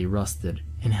thoroughly rusted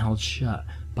and held shut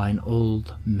by an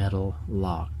old metal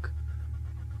lock.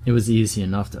 It was easy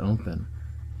enough to open,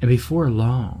 and before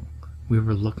long, we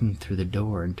were looking through the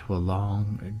door into a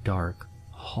long, dark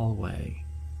hallway.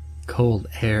 Cold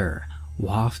air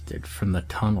wafted from the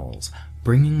tunnels,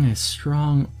 bringing a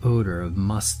strong odor of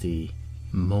musty,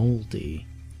 moldy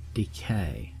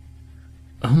decay.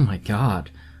 "Oh my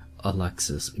God,"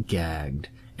 Alexis gagged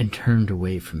and turned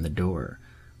away from the door.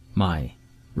 My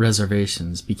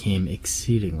reservations became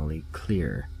exceedingly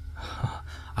clear.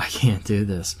 "I can't do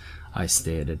this," I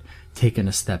stated, taking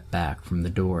a step back from the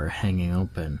door hanging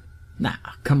open. "Nah,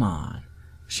 come on,"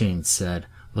 Shane said,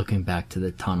 looking back to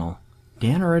the tunnel.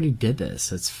 "Dan already did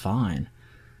this, it's fine."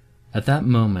 At that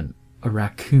moment, a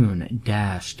raccoon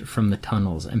dashed from the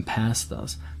tunnels and past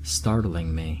us,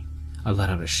 startling me. I let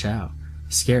out a shout,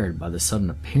 scared by the sudden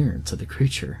appearance of the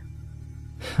creature.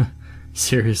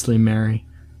 "Seriously, Mary?"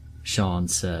 Sean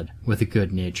said, with a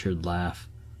good-natured laugh.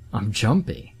 "I'm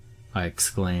jumpy," I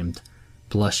exclaimed,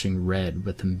 blushing red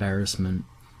with embarrassment.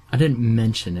 I didn't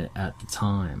mention it at the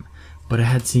time, but I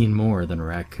had seen more than a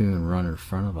raccoon run in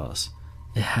front of us.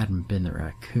 It hadn't been the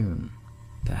raccoon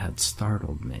that had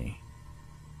startled me.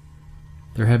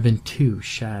 There had been two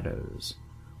shadows.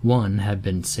 One had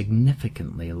been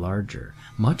significantly larger,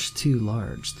 much too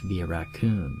large to be a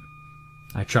raccoon.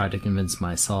 I tried to convince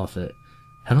myself it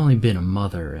had only been a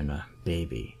mother and a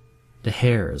baby. The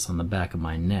hairs on the back of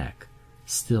my neck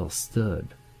still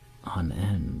stood on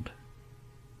end.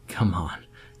 "Come on,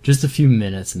 just a few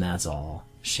minutes and that's all,"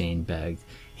 Shane begged,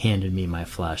 handed me my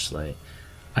flashlight.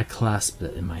 I clasped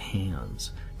it in my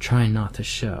hands, trying not to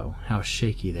show how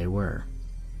shaky they were.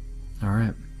 "All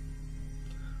right.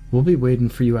 We'll be waiting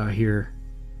for you out here,"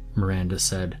 Miranda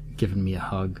said, giving me a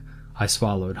hug. I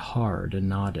swallowed hard and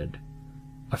nodded,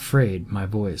 afraid my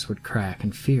voice would crack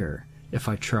in fear if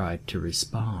I tried to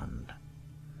respond.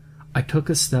 I took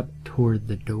a step toward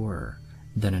the door,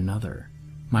 then another.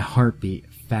 My heart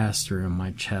beat faster in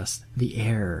my chest. The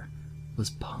air was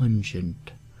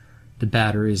pungent. The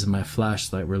batteries of my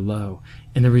flashlight were low,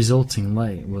 and the resulting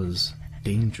light was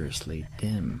dangerously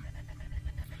dim.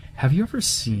 Have you ever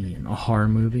seen a horror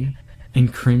movie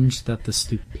and cringed at the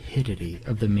stupidity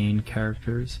of the main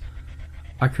characters?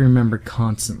 I can remember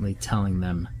constantly telling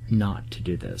them not to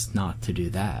do this, not to do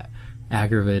that,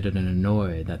 aggravated and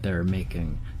annoyed that they were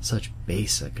making such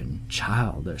basic and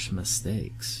childish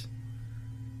mistakes.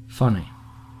 Funny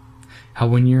how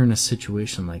when you're in a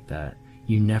situation like that,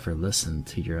 you never listen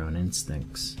to your own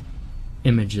instincts.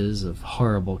 Images of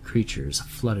horrible creatures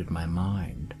flooded my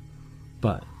mind,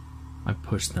 but I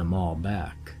pushed them all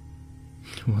back.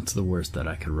 What's the worst that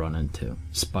I could run into?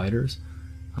 Spiders?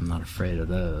 I'm not afraid of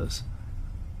those.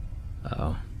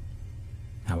 Oh,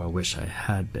 how I wish I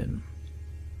had been.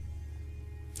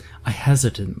 I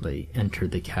hesitantly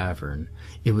entered the cavern.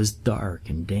 It was dark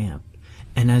and damp,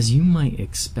 and as you might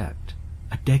expect,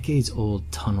 a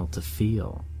decades-old tunnel to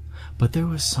feel. But there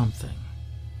was something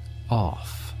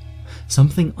off.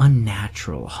 Something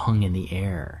unnatural hung in the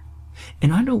air.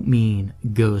 And I don't mean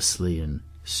ghostly and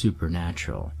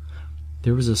supernatural.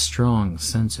 There was a strong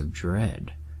sense of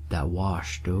dread that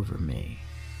washed over me.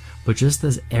 But just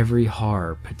as every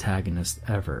horror protagonist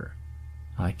ever,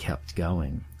 I kept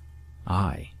going.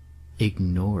 I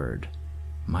ignored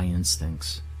my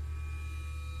instincts.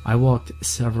 I walked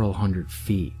several hundred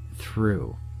feet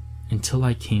through until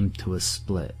I came to a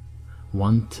split,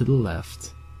 one to the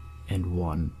left and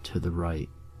one to the right.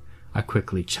 I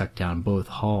quickly checked down both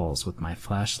halls with my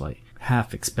flashlight,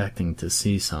 half expecting to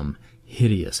see some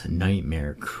hideous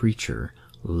nightmare creature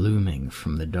looming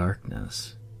from the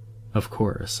darkness. Of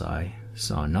course, I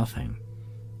saw nothing.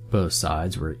 Both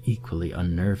sides were equally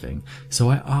unnerving, so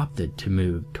I opted to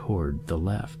move toward the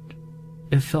left.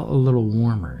 It felt a little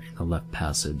warmer in the left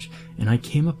passage, and I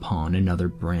came upon another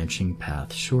branching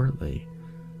path shortly.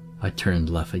 I turned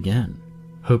left again,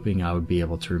 hoping I would be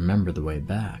able to remember the way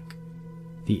back.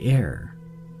 The air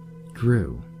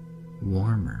grew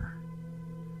warmer.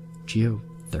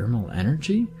 Geothermal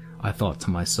energy? I thought to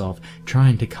myself,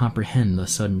 trying to comprehend the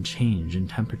sudden change in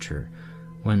temperature,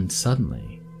 when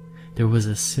suddenly there was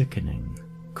a sickening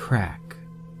crack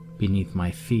beneath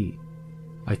my feet.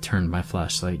 I turned my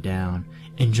flashlight down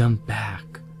and jumped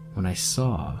back when I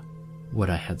saw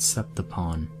what I had stepped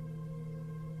upon.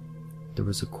 There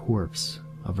was a corpse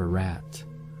of a rat,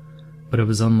 but it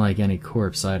was unlike any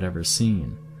corpse I had ever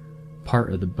seen.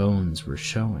 Part of the bones were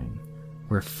showing,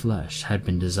 where flesh had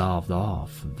been dissolved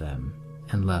off of them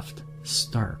and left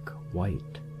stark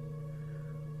white.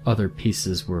 Other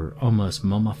pieces were almost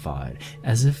mummified,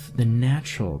 as if the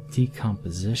natural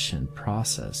decomposition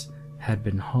process had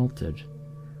been halted.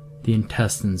 The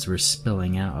intestines were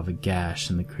spilling out of a gash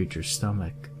in the creature's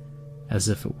stomach, as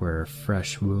if it were a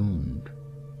fresh wound.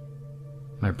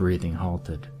 My breathing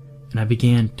halted, and I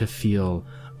began to feel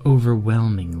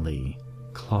overwhelmingly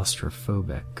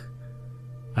claustrophobic.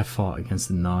 I fought against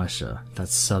the nausea that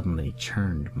suddenly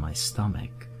churned my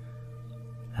stomach.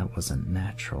 That wasn't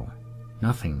natural.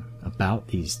 Nothing about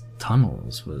these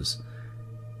tunnels was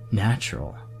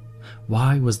natural.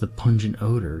 Why was the pungent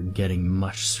odor getting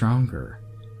much stronger?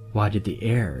 Why did the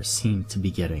air seem to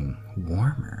be getting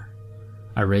warmer?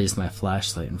 I raised my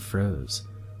flashlight and froze.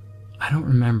 I don't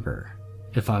remember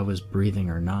if I was breathing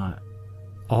or not.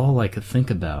 All I could think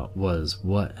about was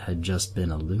what had just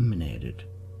been illuminated.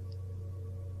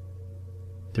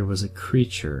 There was a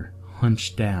creature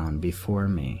hunched down before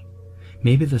me,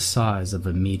 maybe the size of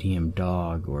a medium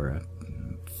dog or a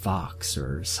fox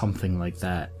or something like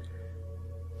that.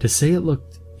 To say it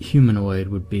looked humanoid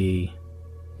would be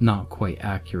not quite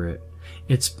accurate.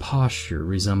 Its posture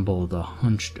resembled a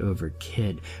hunched-over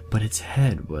kid, but its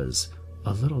head was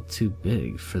a little too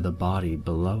big for the body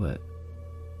below it.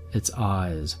 Its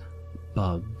eyes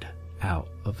bugged out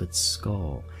of its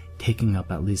skull, taking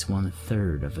up at least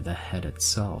 1/3 of the head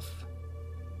itself.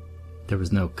 There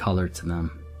was no color to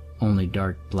them, only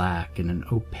dark black and an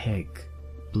opaque,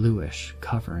 bluish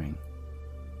covering.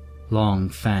 Long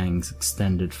fangs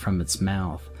extended from its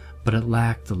mouth, but it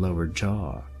lacked a lower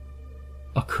jaw.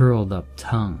 A curled-up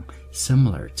tongue,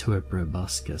 similar to a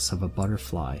proboscis of a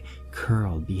butterfly,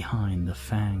 curled behind the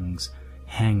fangs,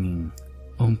 hanging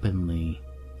openly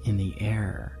in the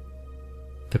air.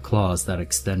 The claws that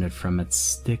extended from its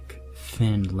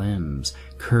stick-thin limbs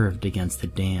curved against the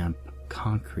damp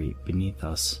concrete beneath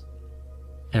us.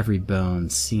 Every bone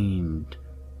seemed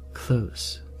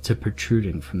close to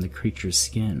protruding from the creature's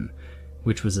skin,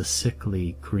 which was a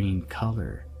sickly green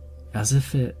color, as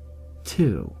if it,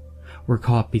 too, were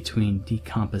caught between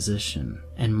decomposition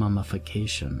and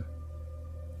mummification.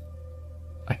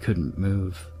 I couldn't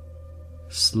move.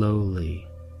 Slowly,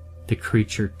 the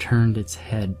creature turned its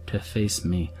head to face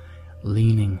me,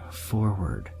 leaning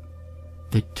forward.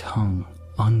 The tongue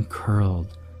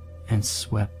uncurled and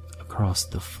swept across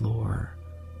the floor,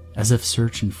 as if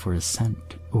searching for a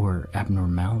scent or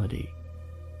abnormality.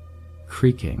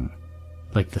 Creaking,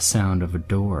 like the sound of a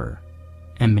door,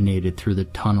 emanated through the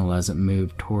tunnel as it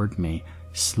moved toward me,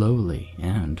 slowly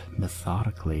and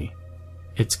methodically.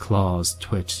 Its claws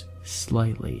twitched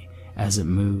slightly as it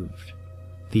moved,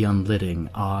 the unlitting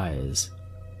eyes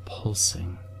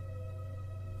pulsing.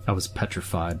 I was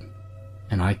petrified,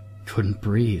 and I couldn't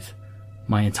breathe.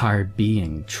 My entire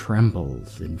being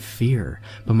trembled in fear,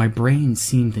 but my brain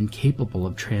seemed incapable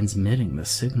of transmitting the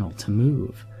signal to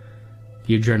move.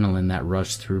 The adrenaline that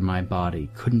rushed through my body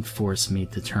couldn't force me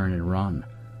to turn and run.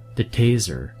 The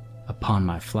taser upon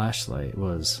my flashlight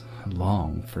was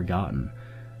long forgotten.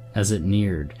 As it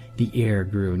neared, the air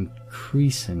grew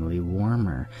increasingly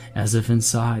warmer, as if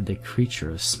inside the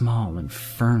creature a small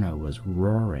inferno was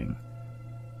roaring.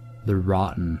 The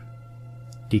rotten,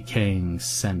 decaying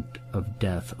scent of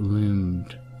death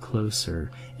loomed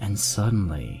closer, and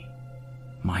suddenly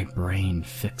my brain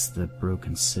fixed the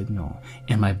broken signal,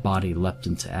 and my body leapt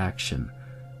into action.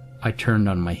 I turned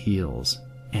on my heels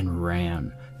and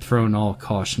ran, throwing all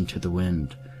caution to the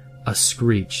wind. A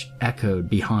screech echoed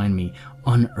behind me,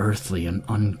 unearthly and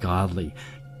ungodly,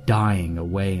 dying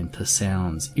away into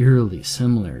sounds eerily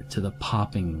similar to the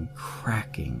popping and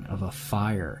cracking of a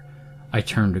fire. I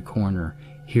turned a corner,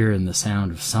 hearing the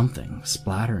sound of something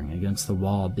splattering against the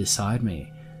wall beside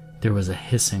me. There was a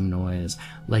hissing noise,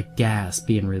 like gas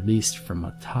being released from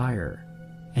a tire,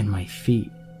 and my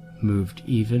feet moved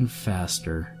even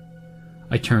faster.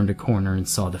 I turned a corner and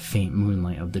saw the faint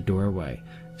moonlight of the doorway,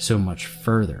 so much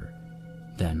further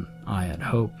than I had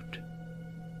hoped.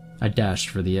 I dashed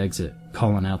for the exit,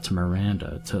 calling out to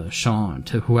Miranda, to Sean,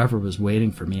 to whoever was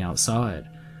waiting for me outside.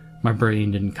 My brain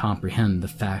didn't comprehend the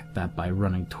fact that by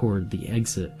running toward the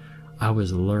exit, I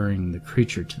was luring the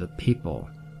creature to the people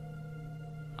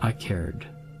I cared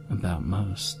about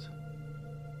most.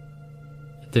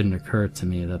 It didn't occur to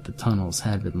me that the tunnels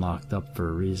had been locked up for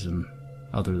a reason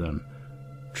other than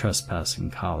trespassing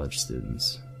college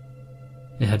students.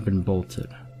 It had been bolted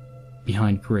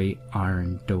behind great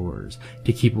iron doors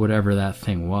to keep whatever that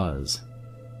thing was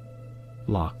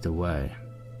locked away.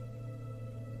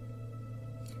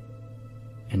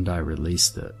 And I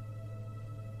released it.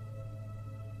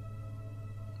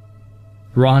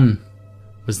 "Run!"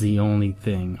 was the only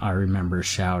thing I remember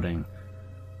shouting.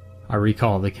 I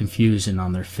recall the confusion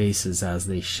on their faces as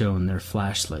they shone their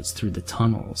flashlights through the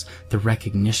tunnels, the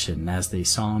recognition as they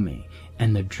saw me,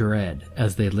 and the dread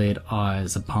as they laid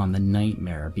eyes upon the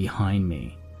nightmare behind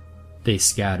me. They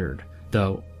scattered,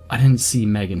 though I didn't see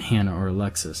Megan, Hannah, or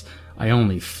Alexis. I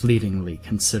only fleetingly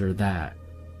considered that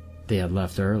they had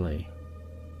left early.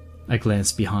 I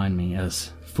glanced behind me,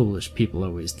 as foolish people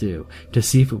always do, to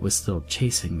see if it was still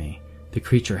chasing me. The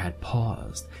creature had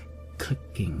paused,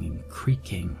 clicking and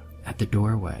creaking at the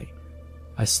doorway.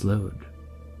 I slowed,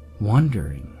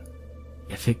 wondering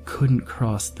if it couldn't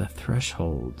cross the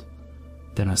threshold.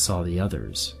 Then I saw the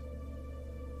others.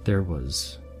 There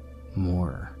was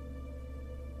more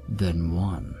than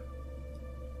one.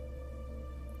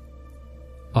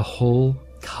 A whole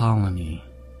colony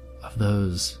of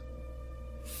those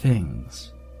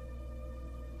things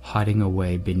hiding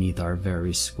away beneath our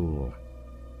very school,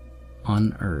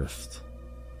 unearthed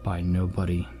by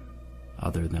nobody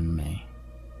other than me.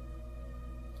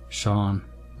 Sean,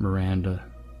 Miranda,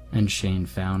 and Shane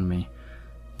found me,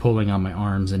 pulling on my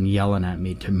arms and yelling at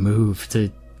me to move,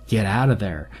 to get out of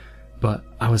there. But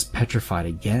I was petrified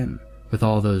again, with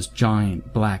all those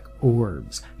giant black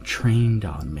orbs trained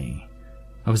on me.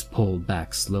 I was pulled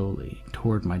back slowly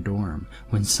toward my dorm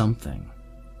when something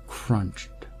crunched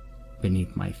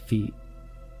beneath my feet.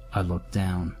 I looked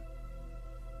down.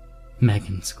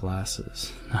 Megan's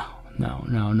glasses.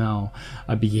 No.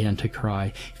 I began to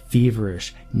cry,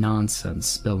 feverish nonsense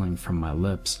spilling from my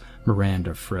lips.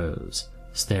 Miranda froze,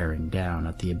 staring down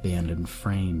at the abandoned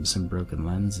frames and broken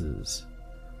lenses.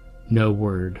 No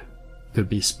word could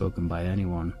be spoken by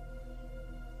anyone.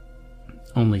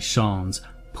 Only Sean's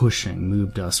pushing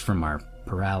moved us from our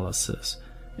paralysis,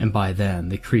 and by then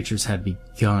the creatures had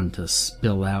begun to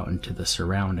spill out into the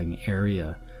surrounding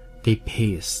area. They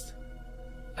paced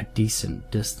a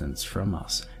decent distance from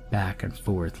us, back and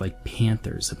forth like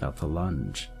panthers about to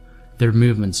lunge. Their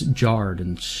movements jarred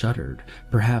and shuddered,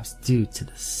 perhaps due to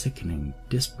the sickening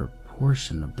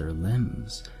disproportion of their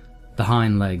limbs. The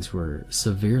hind legs were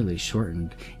severely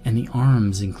shortened, and the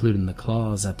arms, including the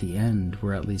claws at the end,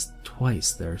 were at least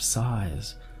twice their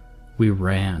size. We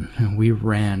ran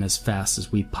as fast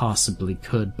as we possibly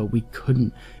could, but we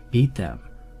couldn't beat them.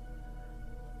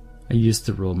 I used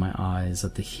to roll my eyes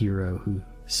at the hero who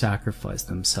sacrificed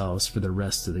themselves for the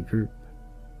rest of the group,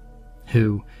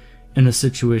 who, in a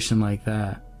situation like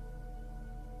that,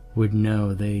 would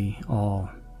know they all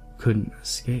couldn't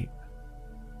escape.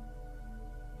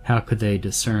 How could they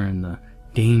discern the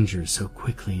danger so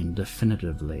quickly and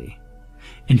definitively?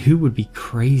 And who would be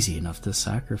crazy enough to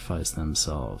sacrifice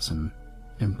themselves and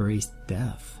embrace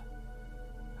death?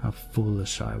 How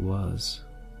foolish I was.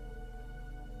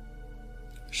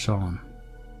 Sean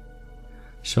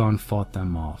fought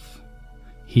them off.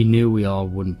 He knew we all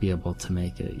wouldn't be able to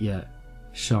make it, yet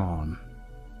Sean,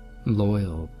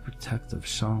 loyal, protective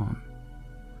Sean,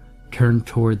 turned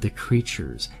toward the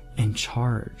creatures and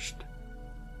charged.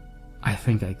 I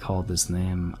think I called his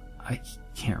name. I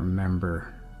can't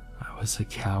remember. I was a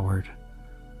coward.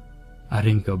 I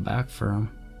didn't go back for him.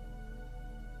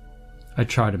 I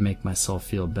tried to make myself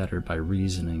feel better by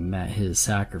reasoning that his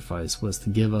sacrifice was to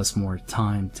give us more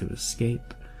time to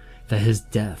escape, that his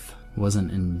death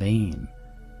wasn't in vain.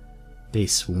 They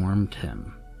swarmed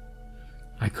him.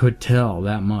 I could tell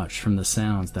that much from the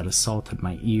sounds that assaulted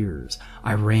my ears.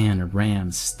 I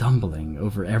ran, stumbling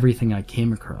over everything I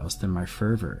came across in my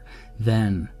fervor.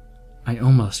 Then, I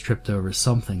almost tripped over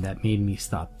something that made me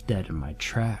stop dead in my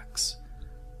tracks.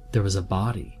 There was a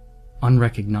body,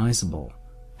 unrecognizable,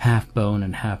 half bone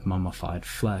and half mummified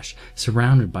flesh,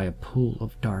 surrounded by a pool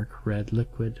of dark red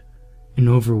liquid. An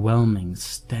overwhelming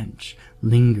stench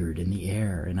lingered in the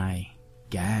air, and I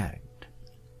gagged.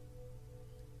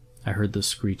 I heard the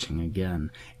screeching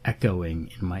again,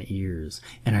 echoing in my ears,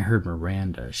 and I heard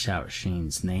Miranda shout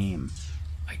Shane's name.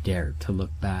 I dared to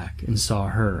look back and saw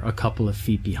her a couple of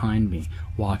feet behind me,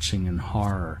 watching in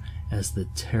horror as the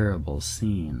terrible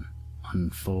scene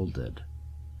unfolded.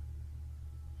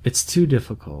 It's too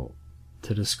difficult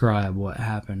to describe what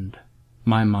happened.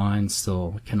 My mind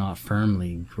still cannot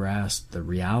firmly grasp the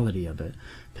reality of it,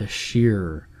 the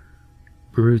sheer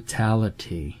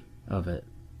brutality of it.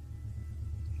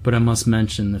 But I must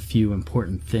mention the few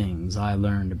important things I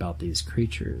learned about these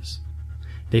creatures.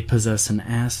 They possess an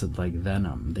acid-like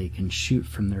venom they can shoot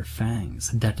from their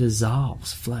fangs that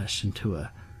dissolves flesh into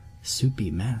a soupy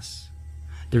mess.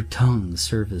 Their tongues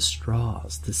serve as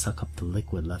straws to suck up the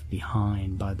liquid left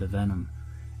behind by the venom,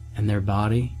 and their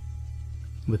body,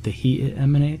 with the heat it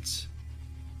emanates,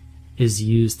 is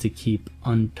used to keep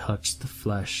untouched the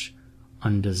flesh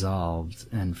undissolved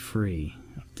and free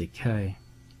of decay.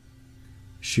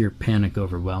 Sheer panic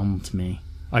overwhelmed me.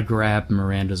 I grabbed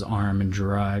Miranda's arm and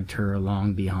dragged her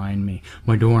along behind me.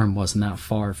 My dorm wasn't that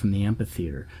far from the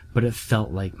amphitheater, but it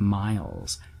felt like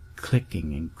miles.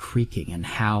 Clicking and creaking and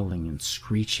howling and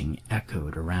screeching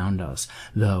echoed around us,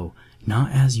 though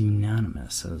not as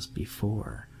unanimous as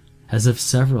before, as if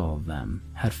several of them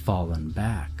had fallen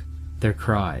back. Their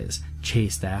cries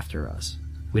chased after us.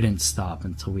 We didn't stop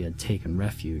until we had taken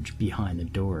refuge behind the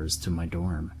doors to my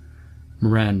dorm.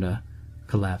 Miranda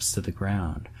collapsed to the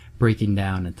ground, breaking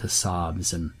down into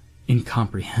sobs and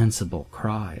incomprehensible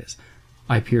cries.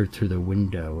 I peered through the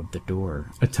window of the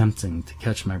door, attempting to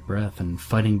catch my breath and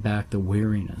fighting back the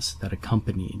weariness that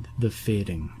accompanied the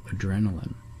fading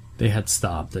adrenaline. They had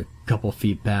stopped a couple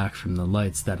feet back from the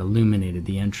lights that illuminated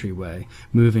the entryway,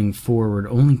 moving forward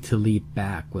only to leap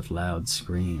back with loud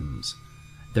screams.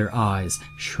 Their eyes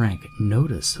shrank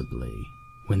noticeably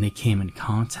when they came in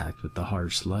contact with the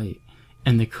harsh light,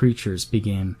 and the creatures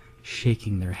began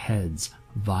shaking their heads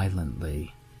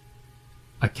violently.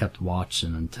 I kept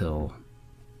watching until,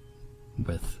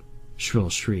 with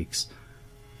shrill shrieks,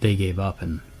 they gave up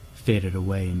and faded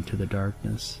away into the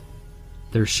darkness.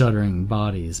 Their shuddering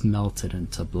bodies melted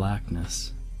into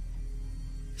blackness.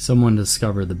 Someone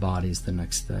discovered the bodies the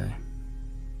next day.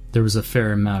 There was a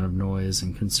fair amount of noise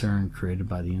and concern created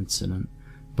by the incident,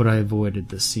 but I avoided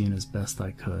the scene as best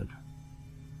I could.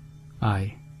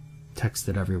 I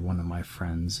texted every one of my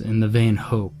friends in the vain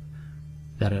hope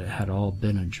that it had all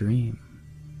been a dream.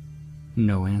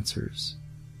 No answers.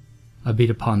 I beat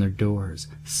upon their doors,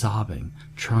 sobbing,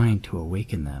 trying to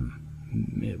awaken them.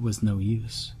 It was no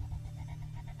use.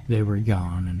 They were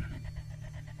gone and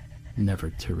never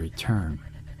to return.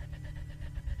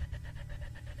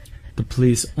 The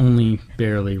police only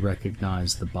barely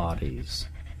recognized the bodies.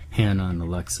 Hannah and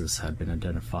Alexis had been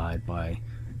identified by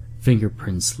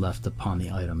fingerprints left upon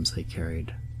the items they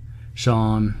carried.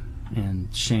 Sean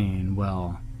and Shane,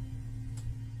 well,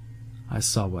 I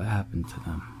saw what happened to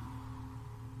them.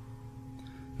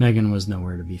 Megan was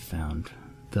nowhere to be found,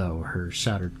 though her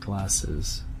shattered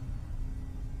glasses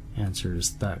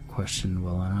answers that question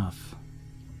well enough.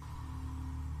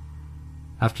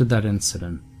 After that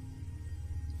incident,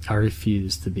 I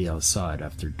refused to be outside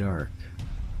after dark,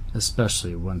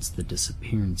 especially once the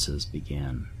disappearances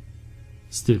began.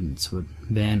 Students would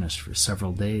vanish for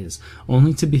several days,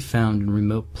 only to be found in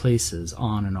remote places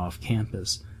on and off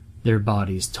campus, their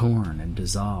bodies torn and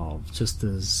dissolved, just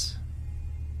as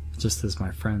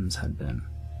my friends had been.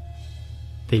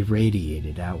 They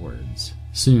radiated outwards.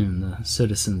 Soon the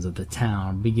citizens of the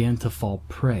town began to fall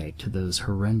prey to those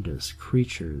horrendous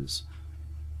creatures.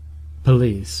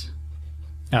 Police,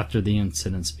 after the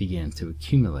incidents began to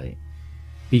accumulate,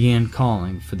 began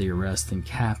calling for the arrest and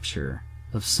capture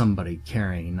of somebody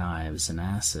carrying knives and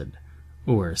acid,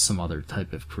 or some other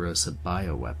type of corrosive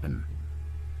bioweapon.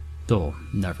 They'll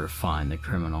never find the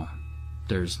criminal.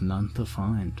 There's none to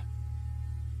find.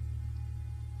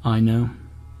 I know.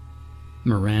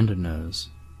 Miranda knows.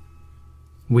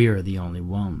 We are the only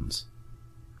ones.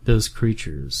 Those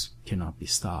creatures cannot be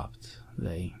stopped.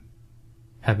 They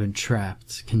have been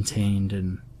trapped, contained,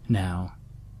 and now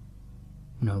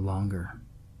no longer.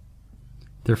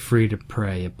 They're free to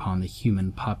prey upon the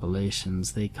human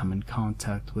populations they come in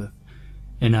contact with,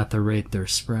 and at the rate they're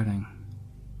spreading.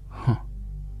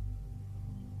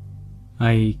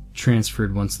 I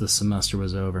transferred once the semester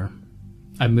was over.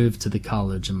 I moved to the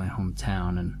college in my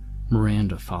hometown, and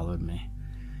Miranda followed me.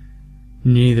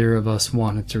 Neither of us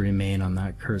wanted to remain on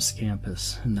that cursed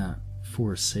campus in that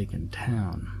forsaken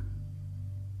town.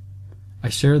 I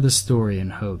share the story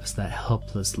in hopes that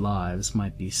helpless lives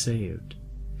might be saved.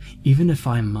 Even if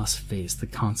I must face the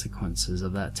consequences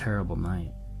of that terrible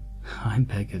night, I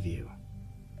beg of you,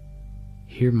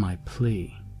 hear my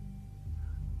plea.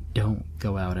 Don't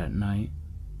go out at night.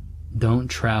 Don't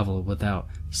travel without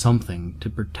something to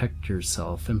protect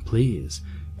yourself. And please,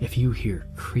 if you hear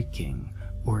creaking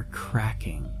or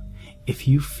cracking, if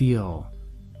you feel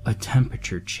a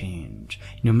temperature change,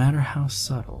 no matter how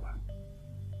subtle,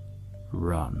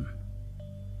 run.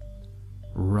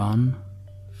 Run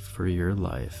for your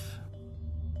life.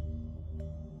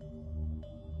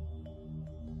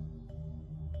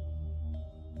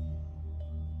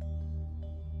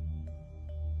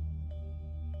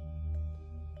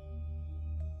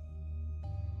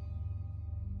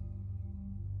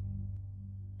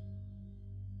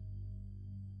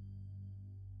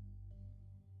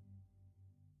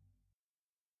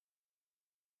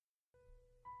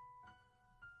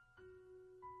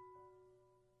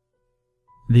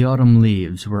 The autumn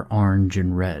leaves were orange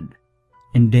and red,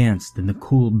 and danced in the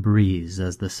cool breeze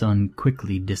as the sun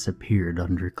quickly disappeared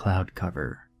under cloud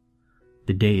cover.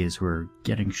 The days were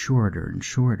getting shorter and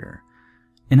shorter,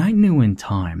 and I knew in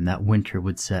time that winter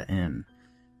would set in,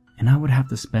 and I would have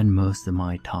to spend most of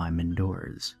my time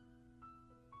indoors.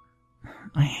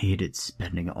 I hated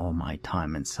spending all my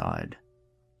time inside,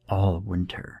 all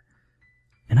winter,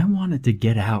 and I wanted to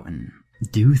get out and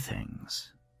do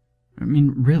things. I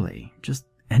mean, really, just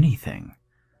anything.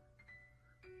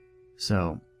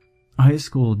 So, high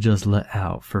school just let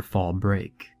out for fall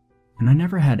break, and I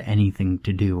never had anything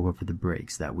to do over the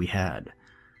breaks that we had.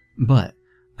 But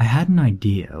I had an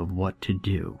idea of what to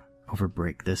do over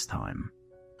break this time.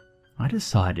 I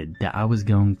decided that I was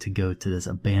going to go to this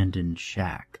abandoned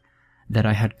shack that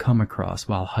I had come across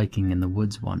while hiking in the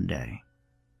woods one day.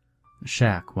 The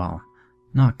shack, while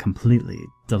not completely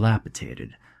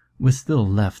dilapidated, was still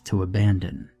left to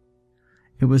abandon.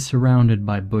 It was surrounded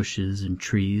by bushes and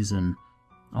trees, and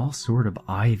all sort of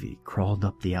ivy crawled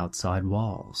up the outside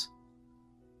walls.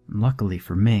 Luckily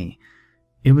for me,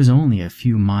 it was only a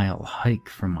few-mile hike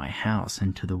from my house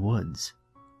into the woods.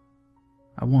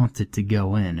 I wanted to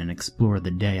go in and explore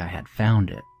the day I had found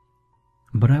it,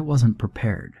 but I wasn't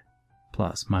prepared.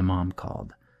 Plus, my mom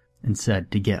called and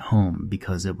said to get home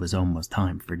because it was almost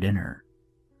time for dinner.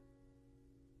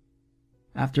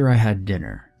 After I had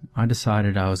dinner, I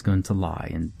decided I was going to lie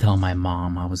and tell my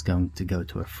mom I was going to go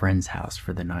to a friend's house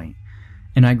for the night,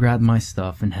 and I grabbed my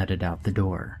stuff and headed out the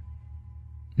door.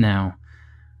 Now,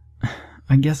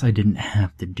 I guess I didn't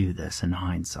have to do this in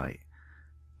hindsight,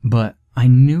 but I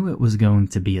knew it was going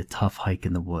to be a tough hike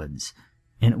in the woods,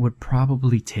 and it would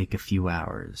probably take a few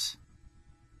hours.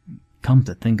 Come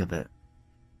to think of it,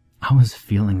 I was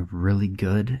feeling really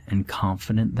good and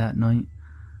confident that night,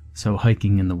 so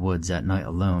hiking in the woods at night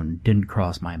alone didn't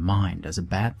cross my mind as a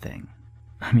bad thing.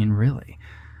 I mean, really,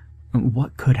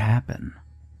 what could happen?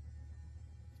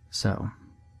 So,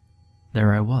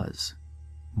 there I was,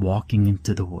 walking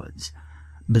into the woods,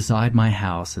 beside my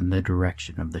house in the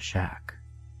direction of the shack.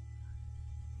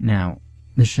 Now,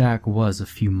 the shack was a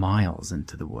few miles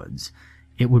into the woods.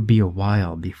 It would be a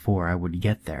while before I would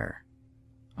get there.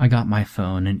 I got my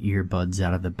phone and earbuds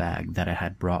out of the bag that I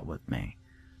had brought with me.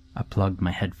 I plugged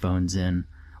my headphones in,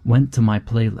 went to my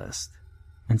playlist,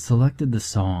 and selected the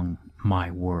song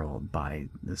My World by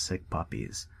the Sick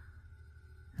Puppies.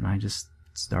 And I just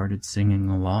started singing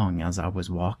along as I was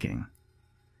walking.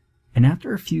 And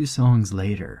after a few songs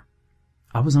later,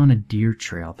 I was on a deer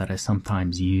trail that I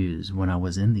sometimes use when I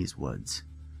was in these woods.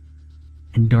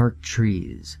 And dark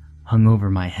trees hung over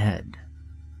my head,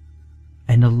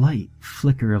 and a light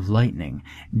flicker of lightning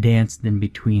danced in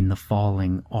between the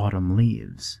falling autumn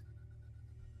leaves.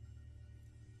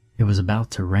 It was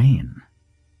about to rain.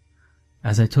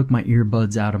 As I took my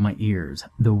earbuds out of my ears,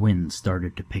 the wind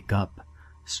started to pick up,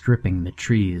 stripping the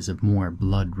trees of more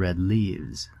blood-red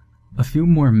leaves. A few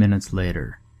more minutes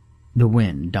later, the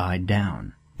wind died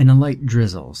down, and a light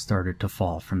drizzle started to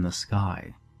fall from the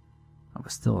sky. I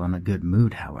was still in a good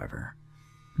mood, however.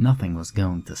 Nothing was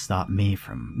going to stop me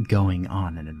from going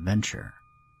on an adventure.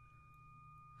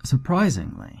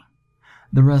 Surprisingly,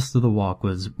 the rest of the walk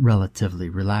was relatively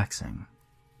relaxing.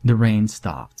 The rain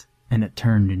stopped, and it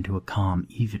turned into a calm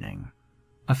evening.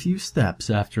 A few steps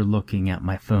after looking at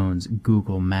my phone's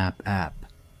Google Map app,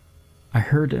 I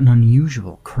heard an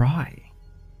unusual cry.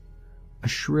 A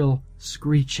shrill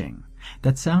screeching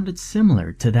that sounded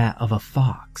similar to that of a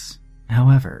fox.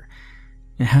 However,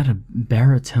 it had a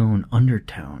baritone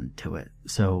undertone to it,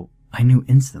 so I knew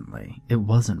instantly it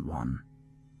wasn't one.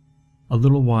 A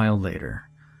little while later,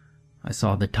 I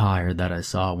saw the tire that I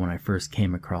saw when I first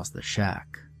came across the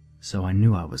shack, so I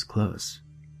knew I was close.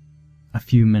 A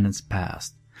few minutes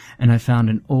passed, and I found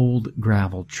an old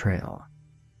gravel trail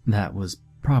that was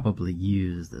probably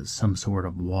used as some sort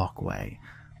of walkway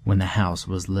when the house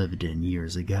was lived in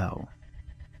years ago.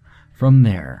 From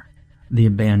there, the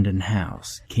abandoned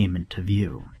house came into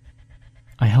view.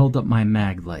 I held up my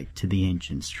mag light to the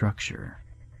ancient structure.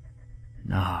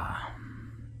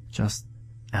 Just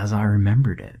as I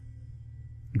remembered it.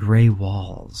 Gray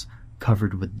walls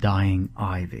covered with dying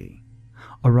ivy,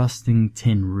 a rusting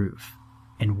tin roof,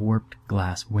 and warped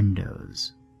glass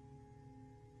windows.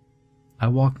 I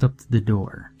walked up to the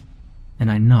door,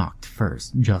 and I knocked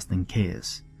first just in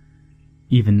case,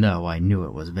 even though I knew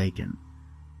it was vacant.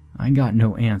 I got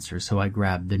no answer, so I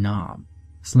grabbed the knob,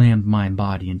 slammed my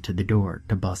body into the door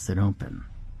to bust it open,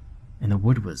 and the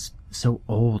wood was so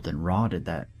old and rotted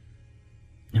that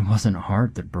it wasn't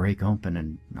hard to break open,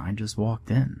 and I just walked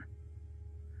in.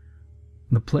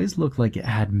 The place looked like it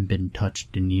hadn't been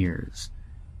touched in years,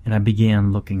 and I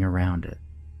began looking around it.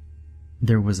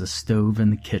 There was a stove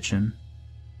in the kitchen,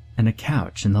 and a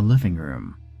couch in the living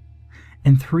room,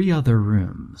 and 3 other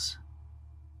rooms.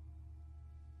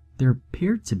 There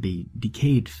appeared to be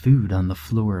decayed food on the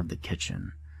floor of the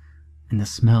kitchen, and the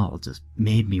smell just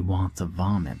made me want to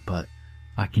vomit, but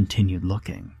I continued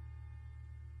looking.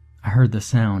 I heard the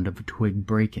sound of a twig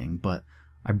breaking, but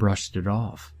I brushed it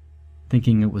off,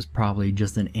 thinking it was probably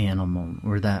just an animal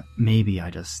or that maybe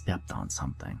I just stepped on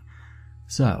something.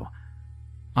 So,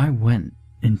 I went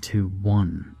into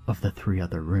one of the 3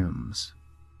 other rooms.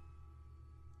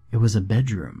 It was a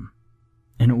bedroom,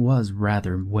 and it was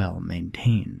rather well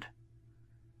maintained.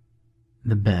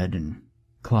 The bed and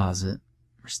closet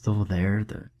were still there.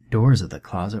 The doors of the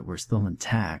closet were still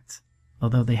intact,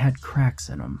 although they had cracks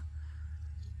in them.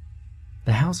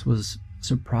 The house was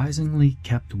surprisingly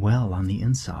kept well on the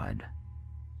inside.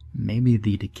 Maybe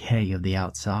the decay of the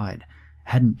outside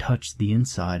hadn't touched the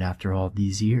inside after all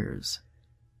these years.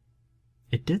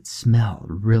 It did smell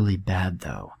really bad,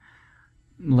 though,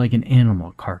 like an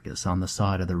animal carcass on the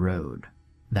side of the road.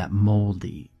 That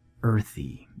moldy,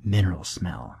 earthy, mineral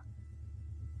smell.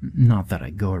 Not that I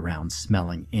go around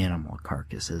smelling animal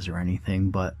carcasses or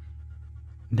anything, but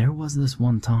there was this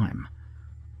one time.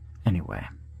 Anyway,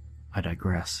 I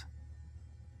digress.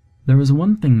 There was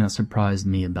one thing that surprised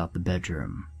me about the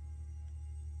bedroom.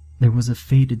 There was a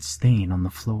faded stain on the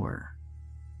floor,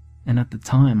 and at the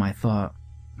time I thought,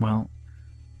 well,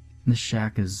 this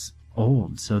shack is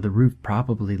old, so the roof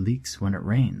probably leaks when it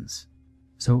rains.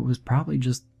 So it was probably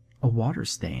just a water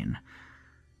stain,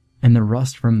 and the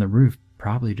rust from the roof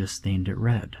probably just stained it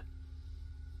red.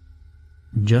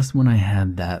 Just when I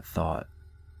had that thought,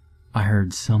 I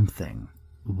heard something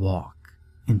walk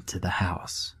into the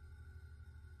house.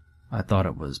 I thought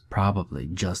it was probably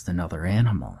just another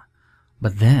animal,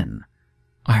 but then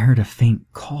I heard a faint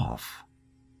cough.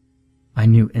 I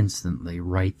knew instantly,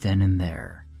 right then and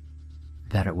there,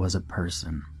 that it was a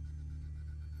person.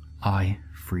 I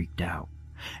freaked out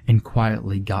and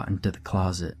quietly got into the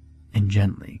closet and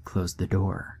gently closed the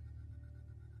door.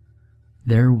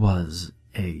 There was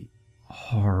a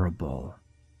horrible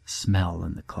smell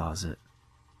in the closet.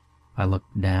 I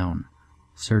looked down,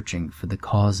 searching for the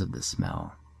cause of the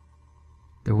smell.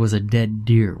 There was a dead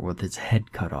deer with its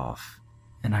head cut off,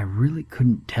 and I really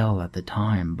couldn't tell at the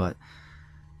time, but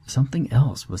something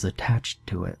else was attached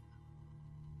to it.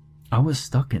 I was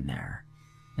stuck in there,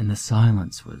 and the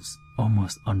silence was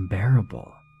almost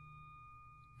unbearable.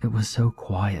 It was so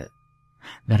quiet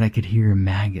that I could hear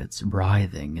maggots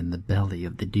writhing in the belly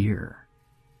of the deer.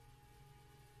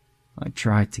 I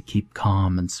tried to keep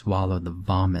calm and swallow the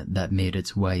vomit that made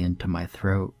its way into my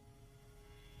throat,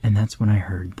 and that's when I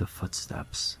heard the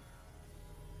footsteps.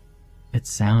 It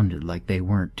sounded like they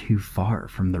weren't too far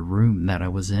from the room that I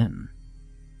was in.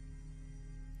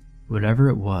 Whatever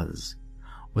it was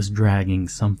dragging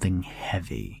something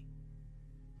heavy,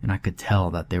 and I could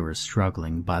tell that they were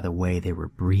struggling by the way they were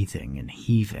breathing and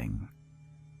heaving.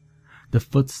 The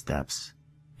footsteps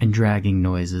and dragging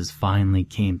noises finally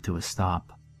came to a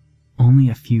stop, only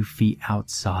a few feet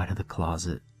outside of the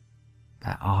closet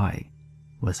that I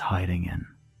was hiding in.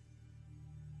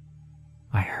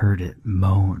 I heard it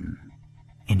moan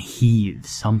and heave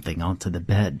something onto the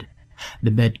bed.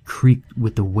 The bed creaked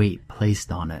with the weight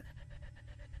placed on it.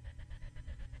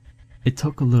 It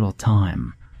took a little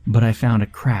time, but I found a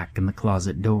crack in the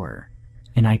closet door,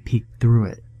 and I peeked through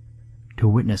it to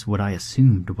witness what I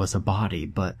assumed was a body,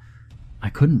 but I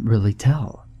couldn't really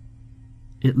tell.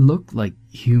 It looked like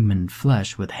human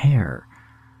flesh with hair,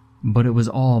 but it was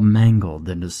all mangled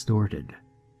and distorted.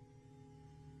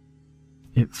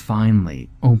 It finally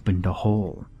opened a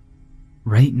hole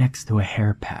right next to a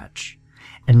hair patch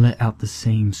and let out the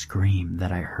same scream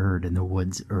that I heard in the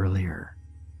woods earlier.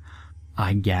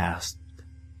 I gasped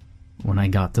when I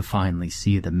got to finally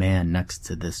see the man next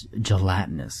to this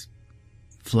gelatinous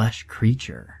flesh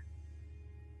creature.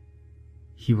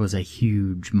 He was a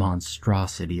huge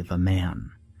monstrosity of a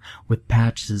man, with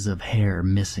patches of hair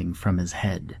missing from his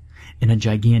head and a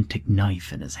gigantic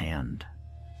knife in his hand.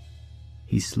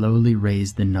 He slowly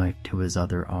raised the knife to his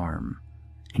other arm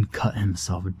and cut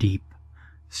himself deep,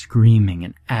 screaming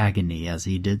in agony as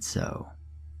he did so.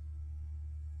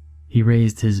 He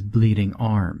raised his bleeding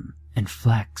arm and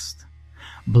flexed,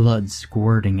 blood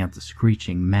squirting at the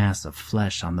screeching mass of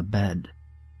flesh on the bed,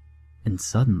 and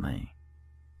suddenly,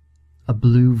 a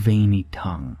blue veiny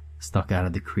tongue stuck out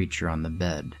of the creature on the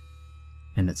bed,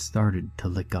 and it started to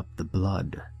lick up the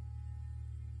blood.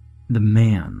 The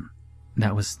man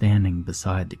that was standing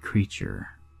beside the creature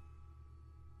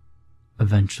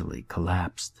eventually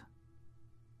collapsed,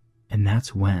 and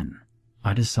that's when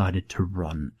I decided to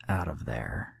run out of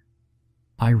there.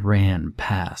 I ran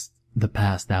past the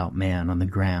passed out man on the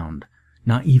ground,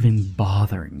 not even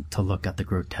bothering to look at the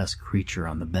grotesque creature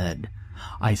on the bed.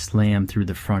 I slammed through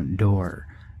the front door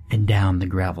and down the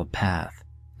gravel path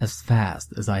as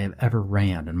fast as I have ever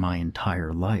ran in my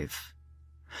entire life.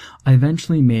 I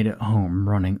eventually made it home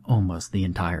running almost the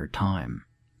entire time.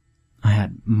 I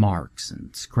had marks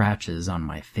and scratches on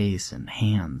my face and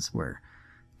hands where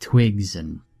twigs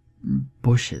and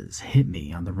bushes hit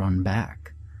me on the run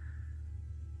back.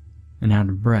 And out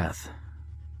of breath,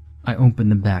 I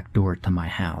opened the back door to my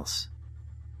house.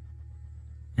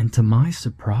 And to my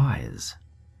surprise,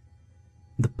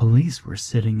 the police were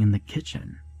sitting in the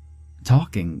kitchen,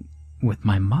 talking with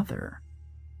my mother.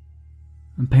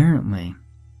 Apparently,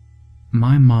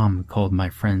 my mom called my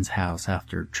friend's house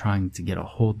after trying to get a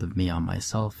hold of me on my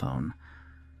cell phone.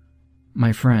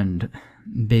 My friend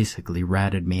basically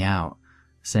ratted me out,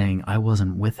 saying I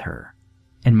wasn't with her,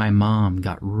 and my mom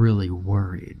got really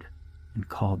worried and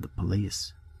called the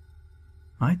police.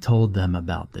 I told them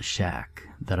about the shack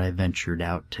that I ventured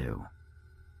out to,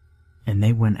 and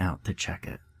they went out to check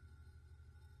it.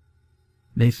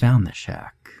 They found the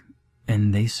shack,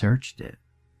 and they searched it,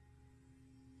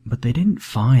 but they didn't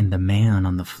find the man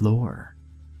on the floor,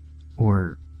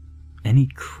 or any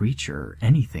creature or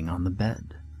anything on the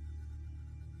bed.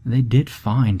 They did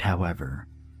find, however,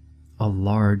 a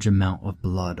large amount of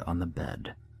blood on the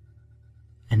bed,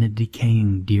 and a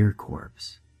decaying deer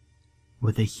corpse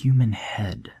with a human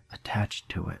head attached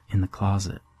to it in the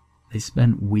closet. They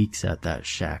spent weeks at that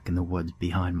shack in the woods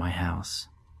behind my house,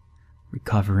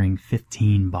 recovering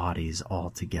 15 bodies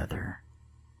altogether.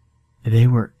 They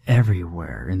were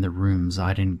everywhere in the rooms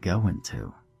I didn't go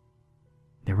into.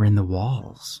 They were in the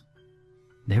walls.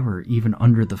 They were even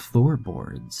under the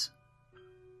floorboards.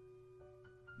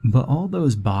 But all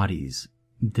those bodies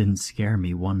didn't scare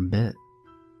me one bit.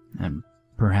 And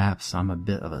perhaps I'm a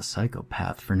bit of a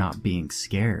psychopath for not being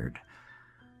scared.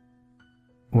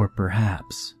 Or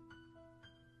perhaps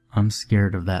I'm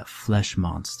scared of that flesh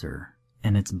monster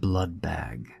and its blood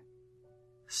bag,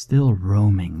 still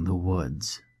roaming the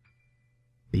woods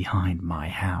behind my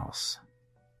house.